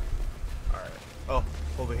thing. Alright. Oh,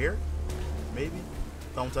 over here? Maybe?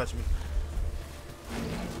 Don't touch me.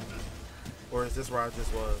 Or is this where I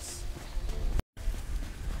just was?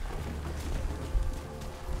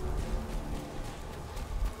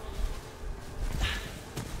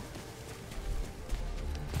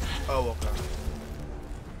 Oh, okay.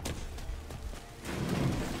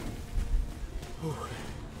 Whew.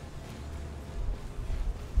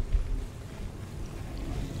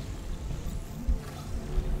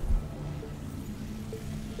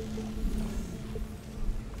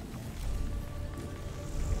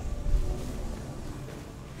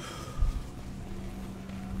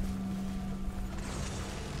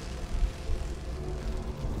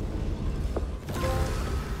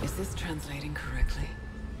 Is this translating correctly?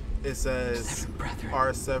 It says, Severed brethren.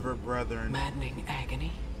 our severed brethren, Maddening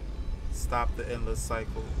agony. stop the endless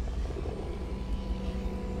cycle.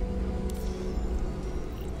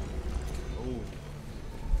 Ooh.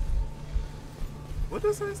 What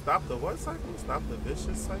does it say? Stop the what cycle? Stop the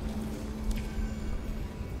vicious cycle?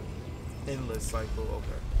 Endless cycle,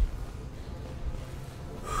 okay.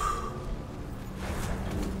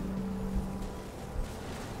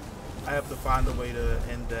 I have to find a way to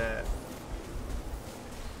end that.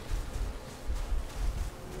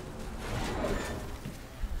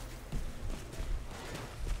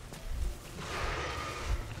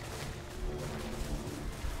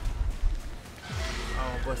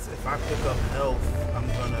 Oh, but if I pick up health, I'm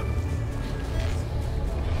gonna.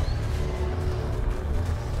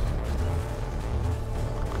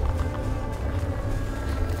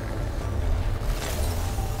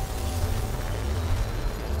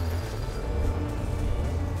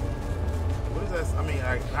 What is that? I mean,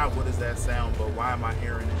 like, not what is that sound, but why am I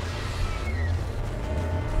hearing it?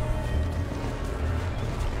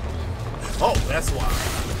 Oh, that's why.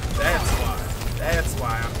 That's why. That's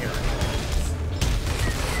why I'm hearing it.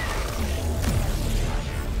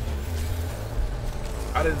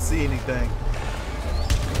 I didn't see anything.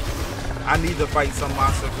 I need to fight some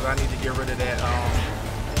monster because I need to get rid of that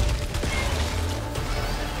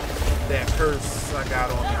that curse I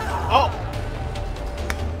got on me. Oh!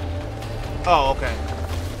 Oh, okay.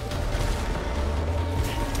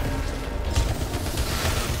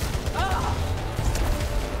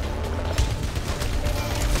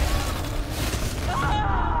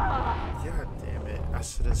 God damn it. I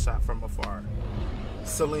should have shot from afar.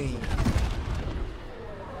 Celine.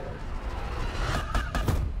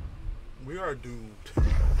 We are doomed.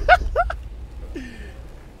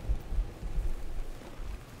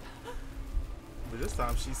 But this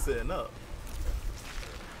time she's sitting up.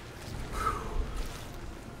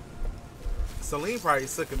 Celine probably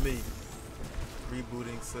sick of me.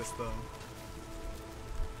 Rebooting system.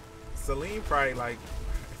 Celine probably like,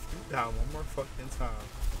 if you die one more fucking time.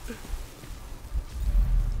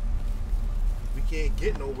 We can't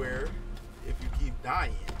get nowhere if you keep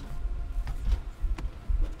dying.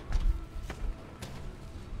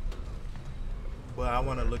 But I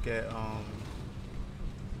want to look at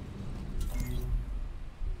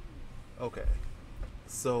okay,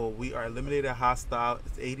 so we are eliminated hostile.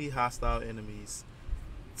 It's 80 hostile enemies,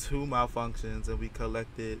 2 malfunctions, and we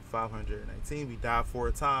collected 519. We died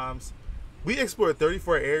 4 times. We explored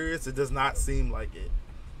 34 areas. It does not seem like it.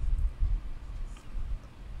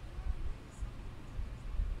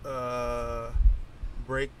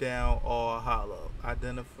 Break down all hollow.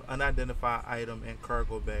 Unidentified item in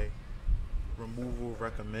cargo bay. Removal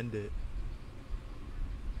recommended.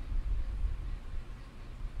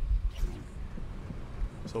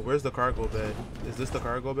 So where's the cargo bay? Is this the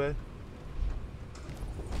cargo bay?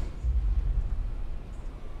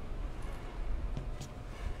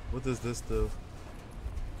 What does this do?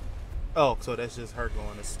 Oh, so that's just her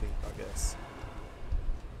going to sleep, I guess.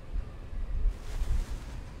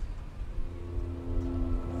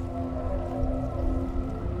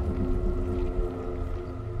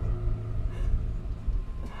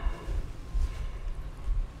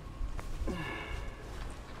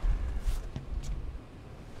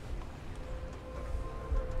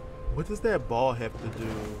 What does that ball have to do?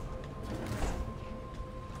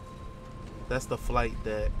 That's the flight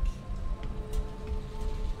deck.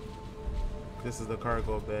 This is the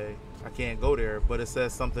cargo bay. I can't go there, but it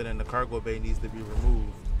says something in the cargo bay needs to be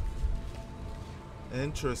removed.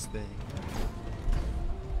 Interesting.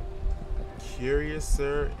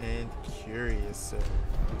 Curiouser and curiouser.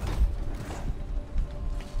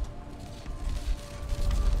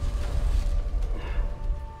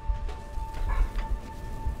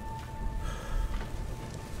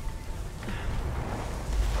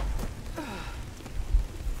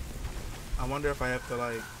 I wonder if I have to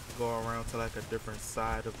like go around to like a different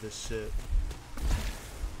side of the ship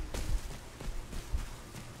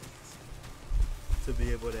to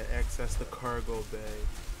be able to access the cargo bay.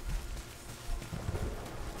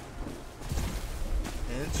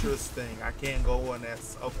 Interesting. I can't go on that.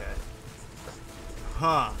 Okay.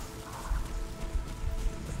 Huh.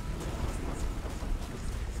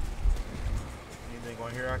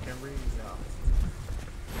 going here I can read? No.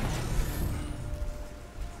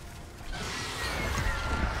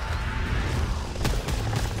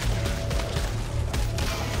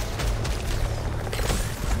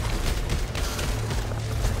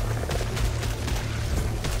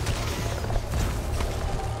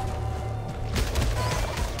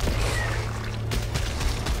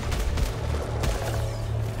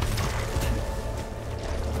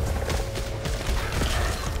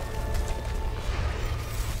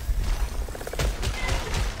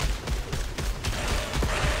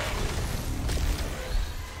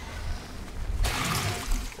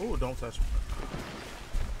 Oh, don't touch me.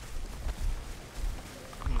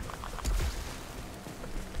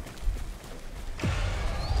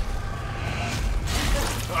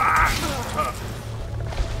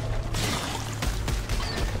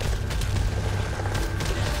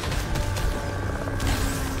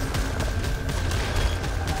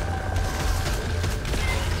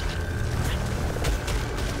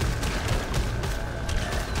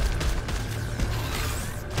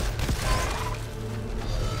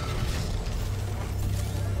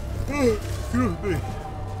 Excuse me.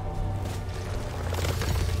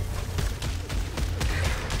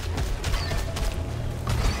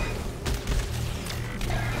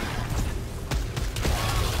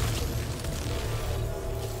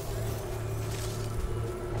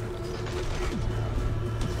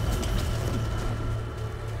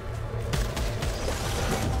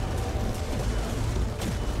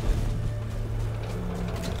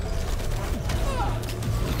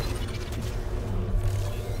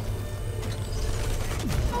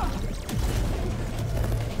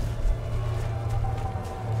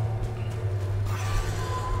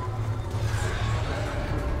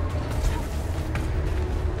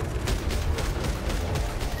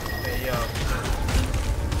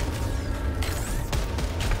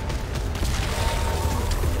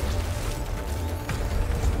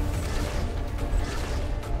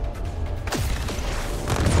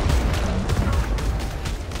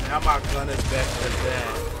 Now my gun is back to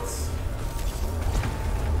that.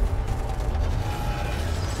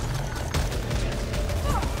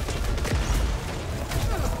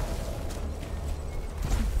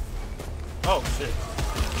 Oh shit.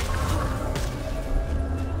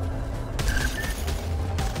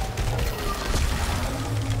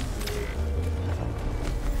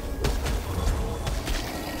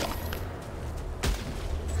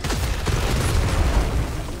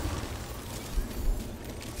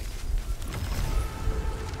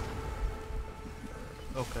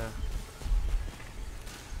 Okay.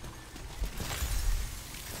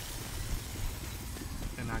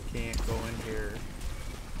 And I can't go in here.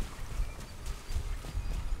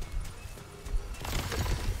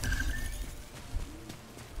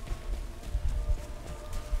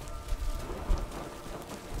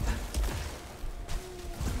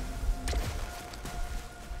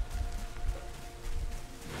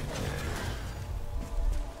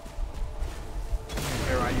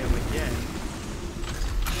 Here I am again.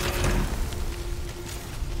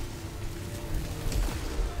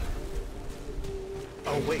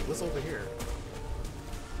 Oh wait, what's over here?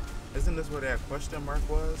 Isn't this where that question mark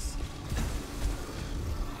was?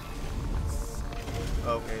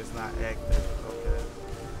 Okay, it's not active. Okay.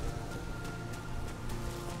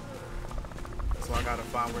 So I gotta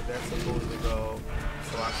find where that's supposed to go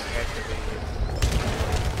so I can activate it.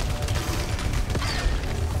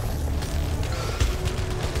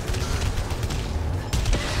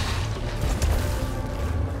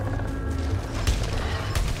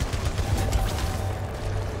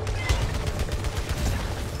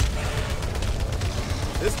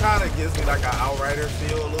 This kind of gives me like an Outrider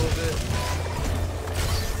feel a little bit.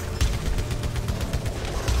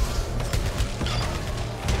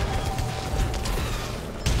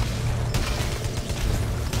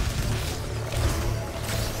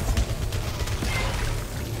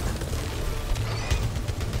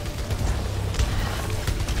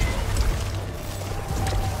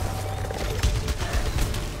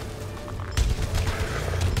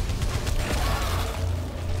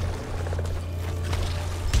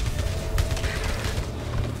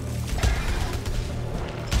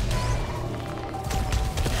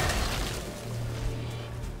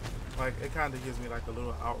 Like, it kind of gives me like a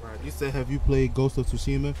little Outrider. You said, have you played Ghost of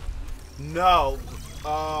Tsushima? No.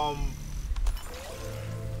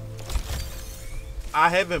 I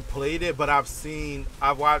haven't played it, but I've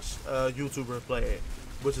watched a YouTuber play it,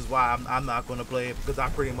 which is why I'm not going to play it, because I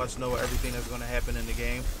pretty much know everything that's going to happen in the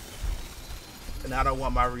game. And I don't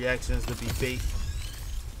want my reactions to be fake.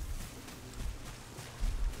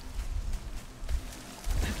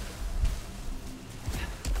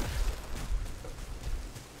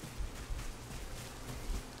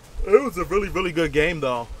 It was a really, really good game,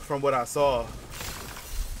 though, from what I saw.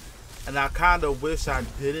 And I kind of wish I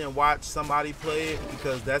didn't watch somebody play it,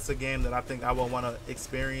 because that's a game that I think I would want to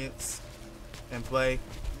experience and play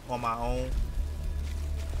on my own.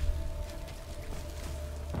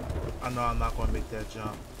 I know I'm not going to make that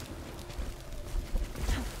jump.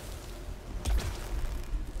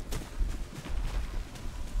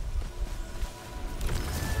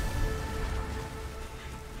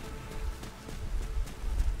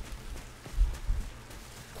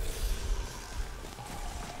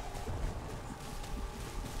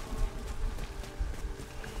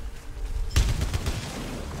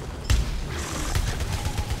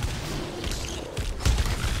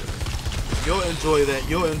 You'll enjoy that.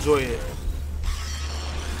 You'll enjoy it.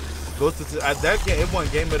 Goes to that game. It won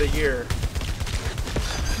Game of the Year.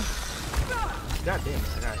 God damn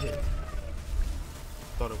it! I got hit.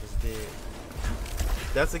 Thought it was dead.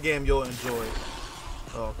 That's a game you'll enjoy.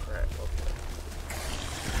 Oh crap!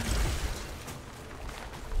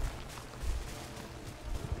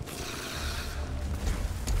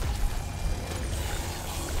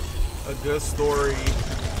 Okay. A good story.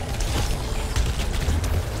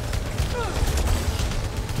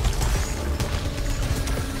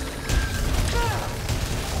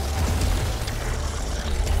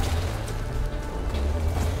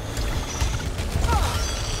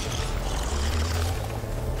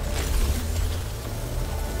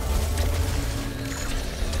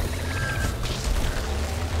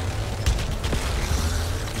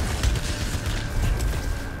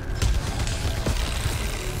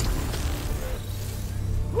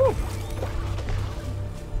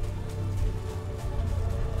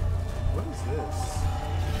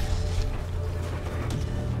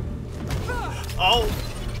 Oh!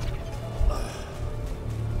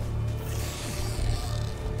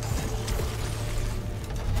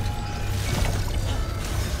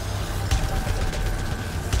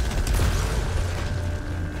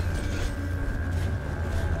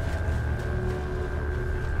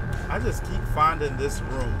 I just keep finding this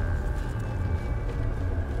room.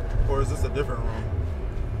 Or is this a different room?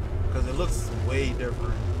 Because it looks way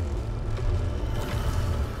different.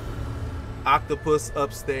 Octopus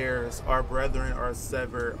upstairs. Our brethren are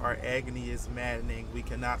severed. Our agony is maddening. We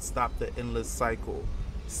cannot stop the endless cycle.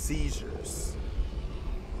 Seizures.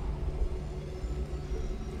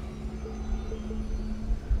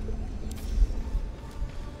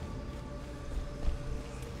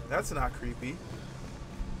 That's not creepy.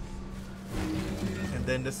 And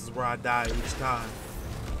then this is where I die each time.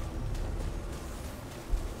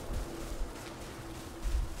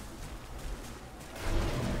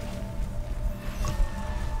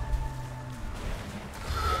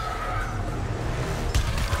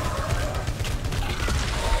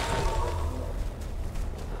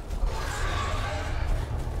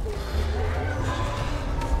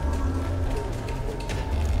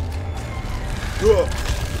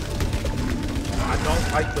 I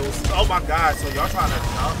don't like those. Oh my god, so y'all trying to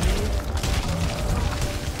jump me?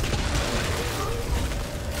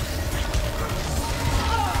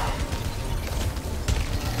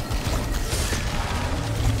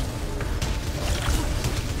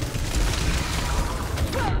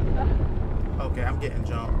 Okay, I'm getting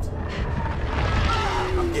jumped.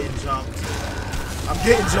 I'm getting jumped. I'm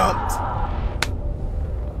getting jumped.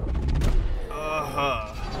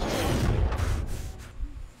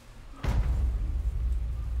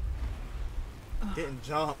 Getting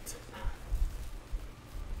jumped.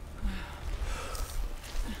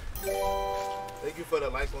 Thank you for the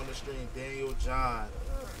like on the stream, Daniel John.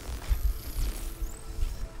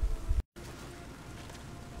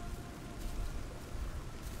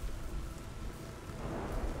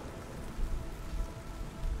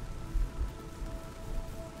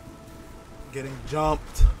 Getting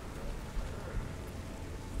jumped.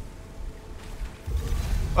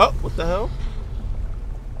 Oh, what the hell?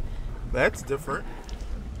 That's different.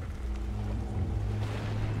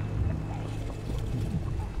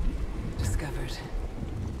 Discovered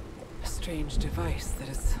a strange device that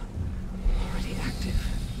is already active.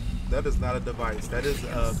 That is not a device. That is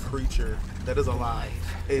a creature. That is alive.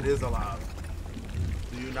 It is alive.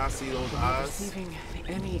 Do you not see those eyes? Receiving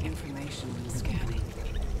any information when scanning.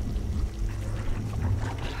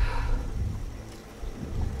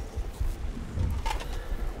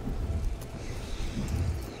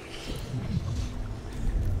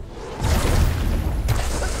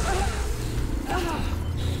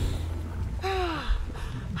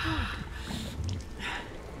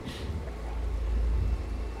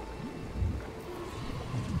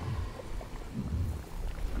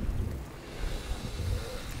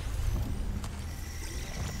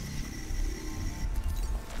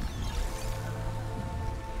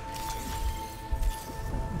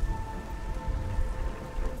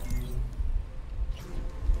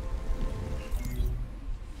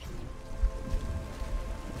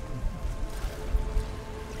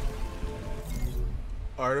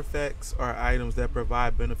 Artifacts are items that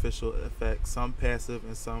provide beneficial effects. Some passive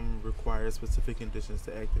and some require specific conditions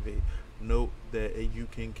to activate. Note that you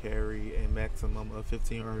can carry a maximum of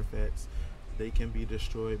 15 artifacts. They can be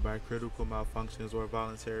destroyed by critical malfunctions or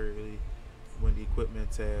voluntarily when the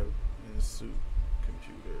equipment tab in suit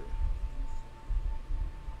computer.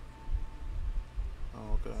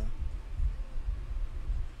 Oh, okay.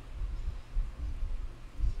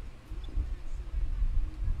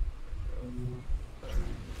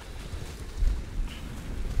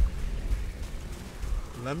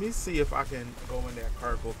 Let me see if I can go in that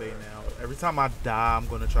cargo bay now. Every time I die, I'm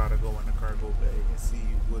going to try to go in the cargo bay and see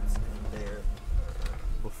what's in there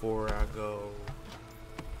before I go.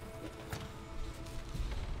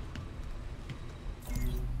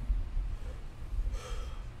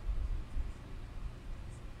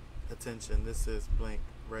 Attention, this is blank,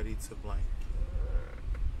 ready to blank.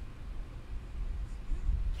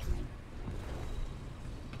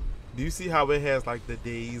 Do you see how it has like the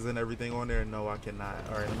days and everything on there? No, I cannot.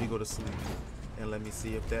 All right, let me go to sleep and let me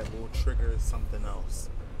see if that will trigger something else.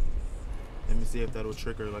 Let me see if that'll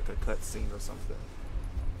trigger like a cutscene or something,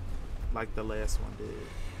 like the last one did,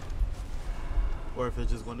 or if it's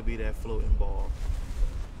just going to be that floating ball.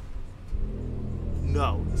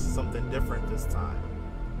 No, it's something different this time.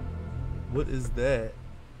 What is that?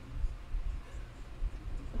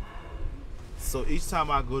 So each time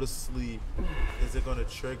I go to sleep, is it going to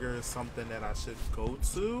trigger something that I should go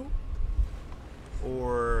to?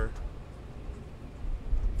 Or...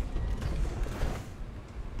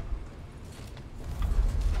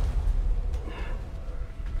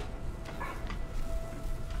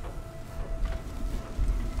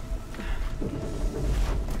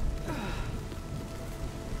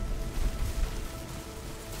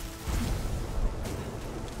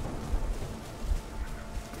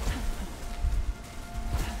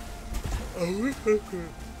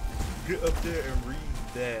 get up there and read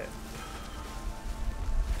that.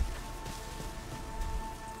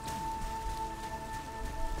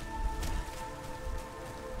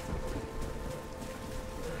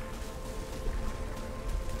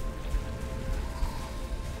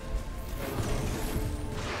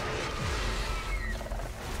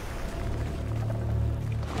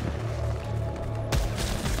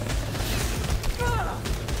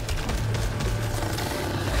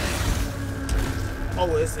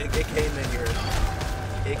 Oh, it came in here.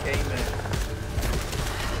 It came in.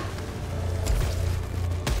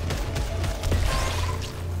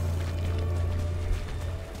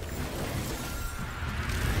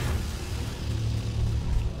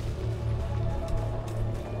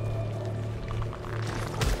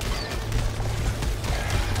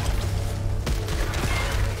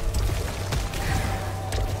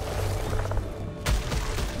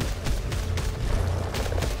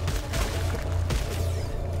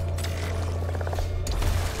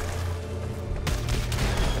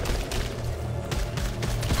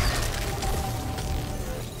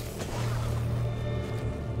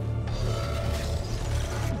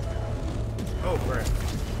 Oh, crap.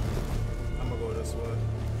 I'm gonna go this way.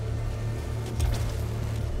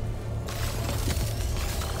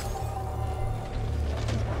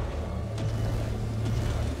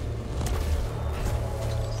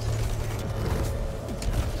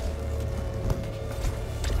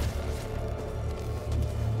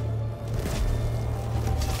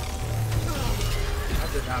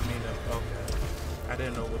 I did not mean to. Okay. I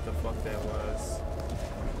didn't know what the fuck that was.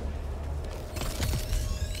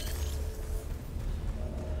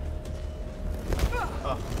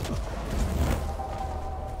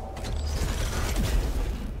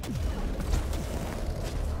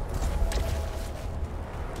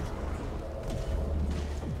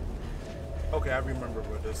 Okay, I remember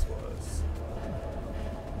what this was.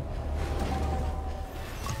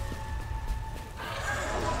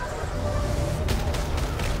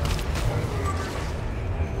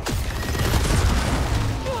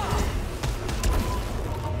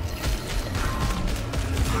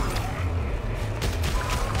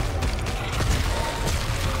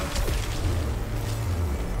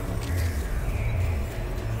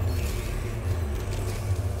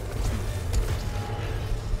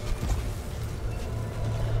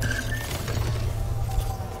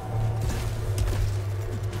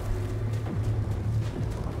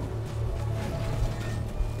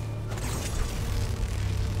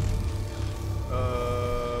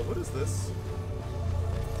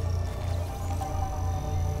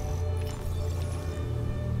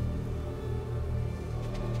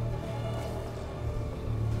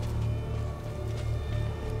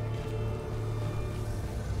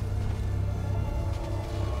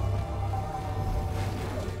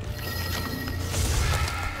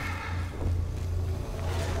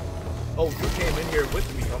 Oh, you came in here with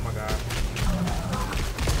me. Oh my god.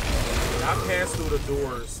 When I pass through the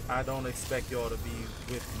doors, I don't expect y'all to be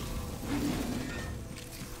with me.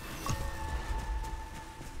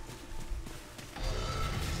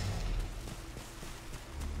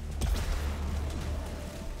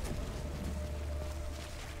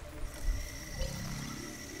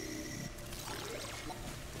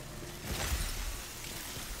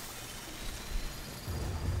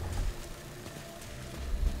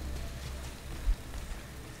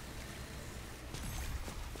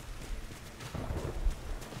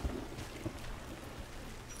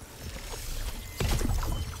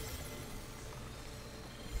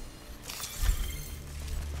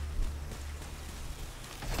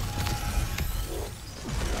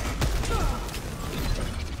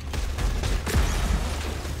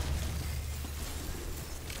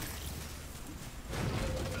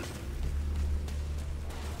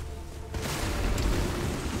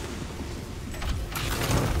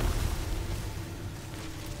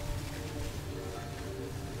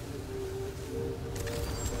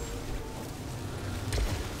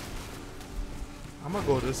 I'm gonna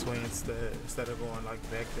go this way instead of going like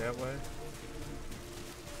back that way.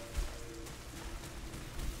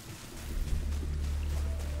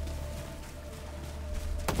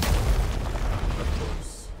 Of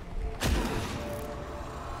course.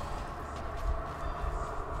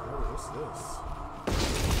 Oh, what's this?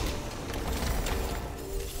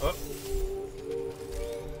 Oh.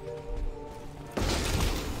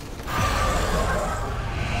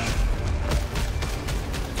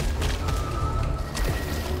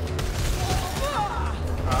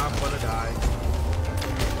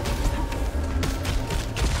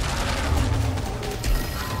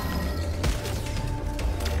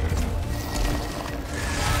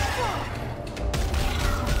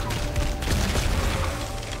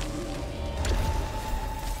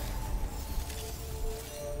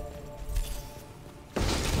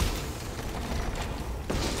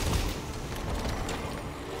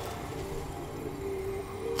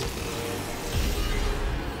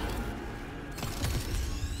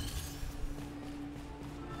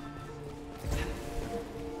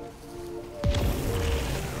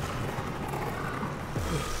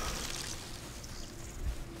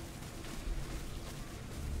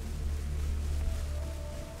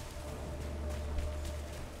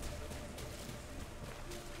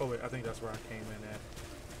 Oh wait, I think that's where I came in at.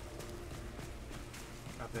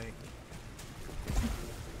 I think.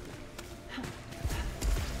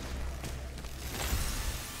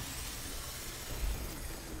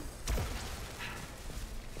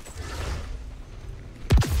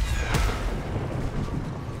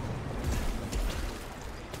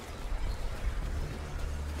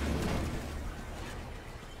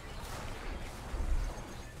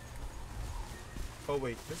 Oh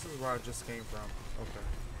wait, this is where I just came from. Okay.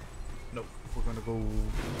 Nope, we're gonna go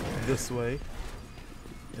this way,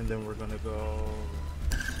 and then we're gonna go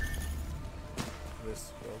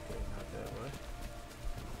this way. Okay, not that way.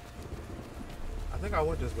 I think I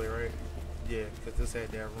went this way, right? Yeah, because this had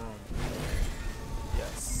that room.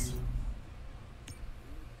 Yes.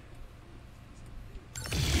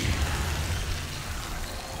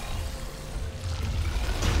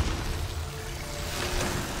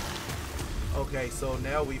 Okay, so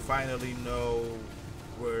now we finally know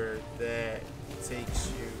where that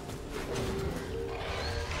takes you.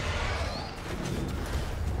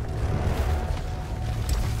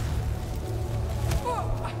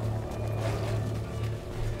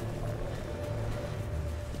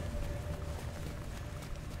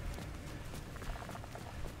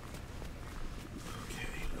 Okay,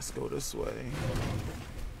 let's go this way.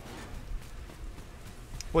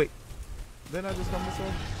 Wait, didn't I just come this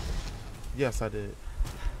way? Yes, I did.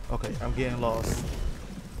 Okay, I'm getting lost.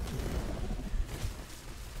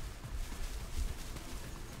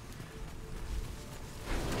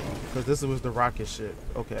 Because this was the rocket ship.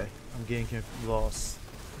 Okay, I'm getting lost.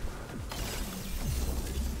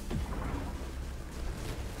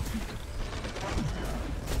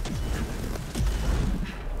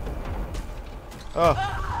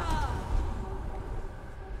 Oh.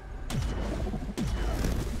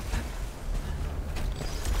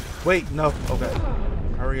 Wait, no. Okay.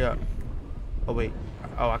 Hurry up. Oh, wait.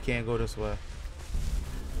 Oh, I can't go this way.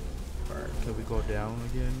 Alright, can we go down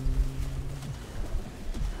again?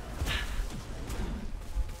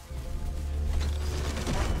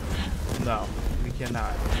 No, we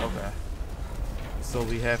cannot. Okay. So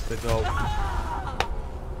we have to go.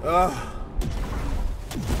 Ugh.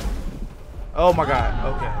 Oh my god.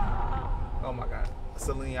 Okay. Oh my god.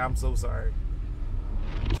 Celine, I'm so sorry.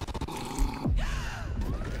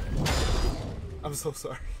 I'm so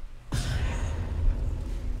sorry.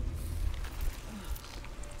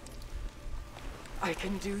 I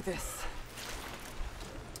can do this.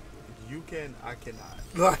 You can, I cannot.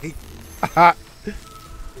 Like,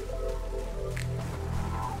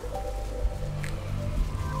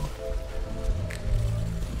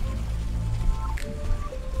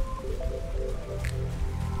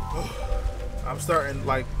 I'm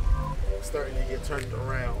starting to get turned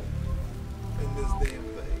around in this damn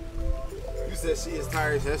thing. You said she is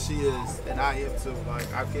tired, yes she is, and I am too.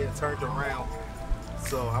 Like, I'm getting turned around,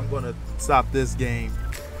 so I'm gonna stop this game.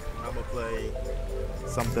 I'm gonna play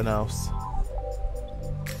something else.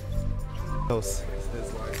 It's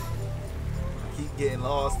just like I keep getting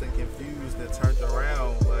lost and confused and turned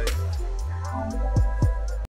around. Like.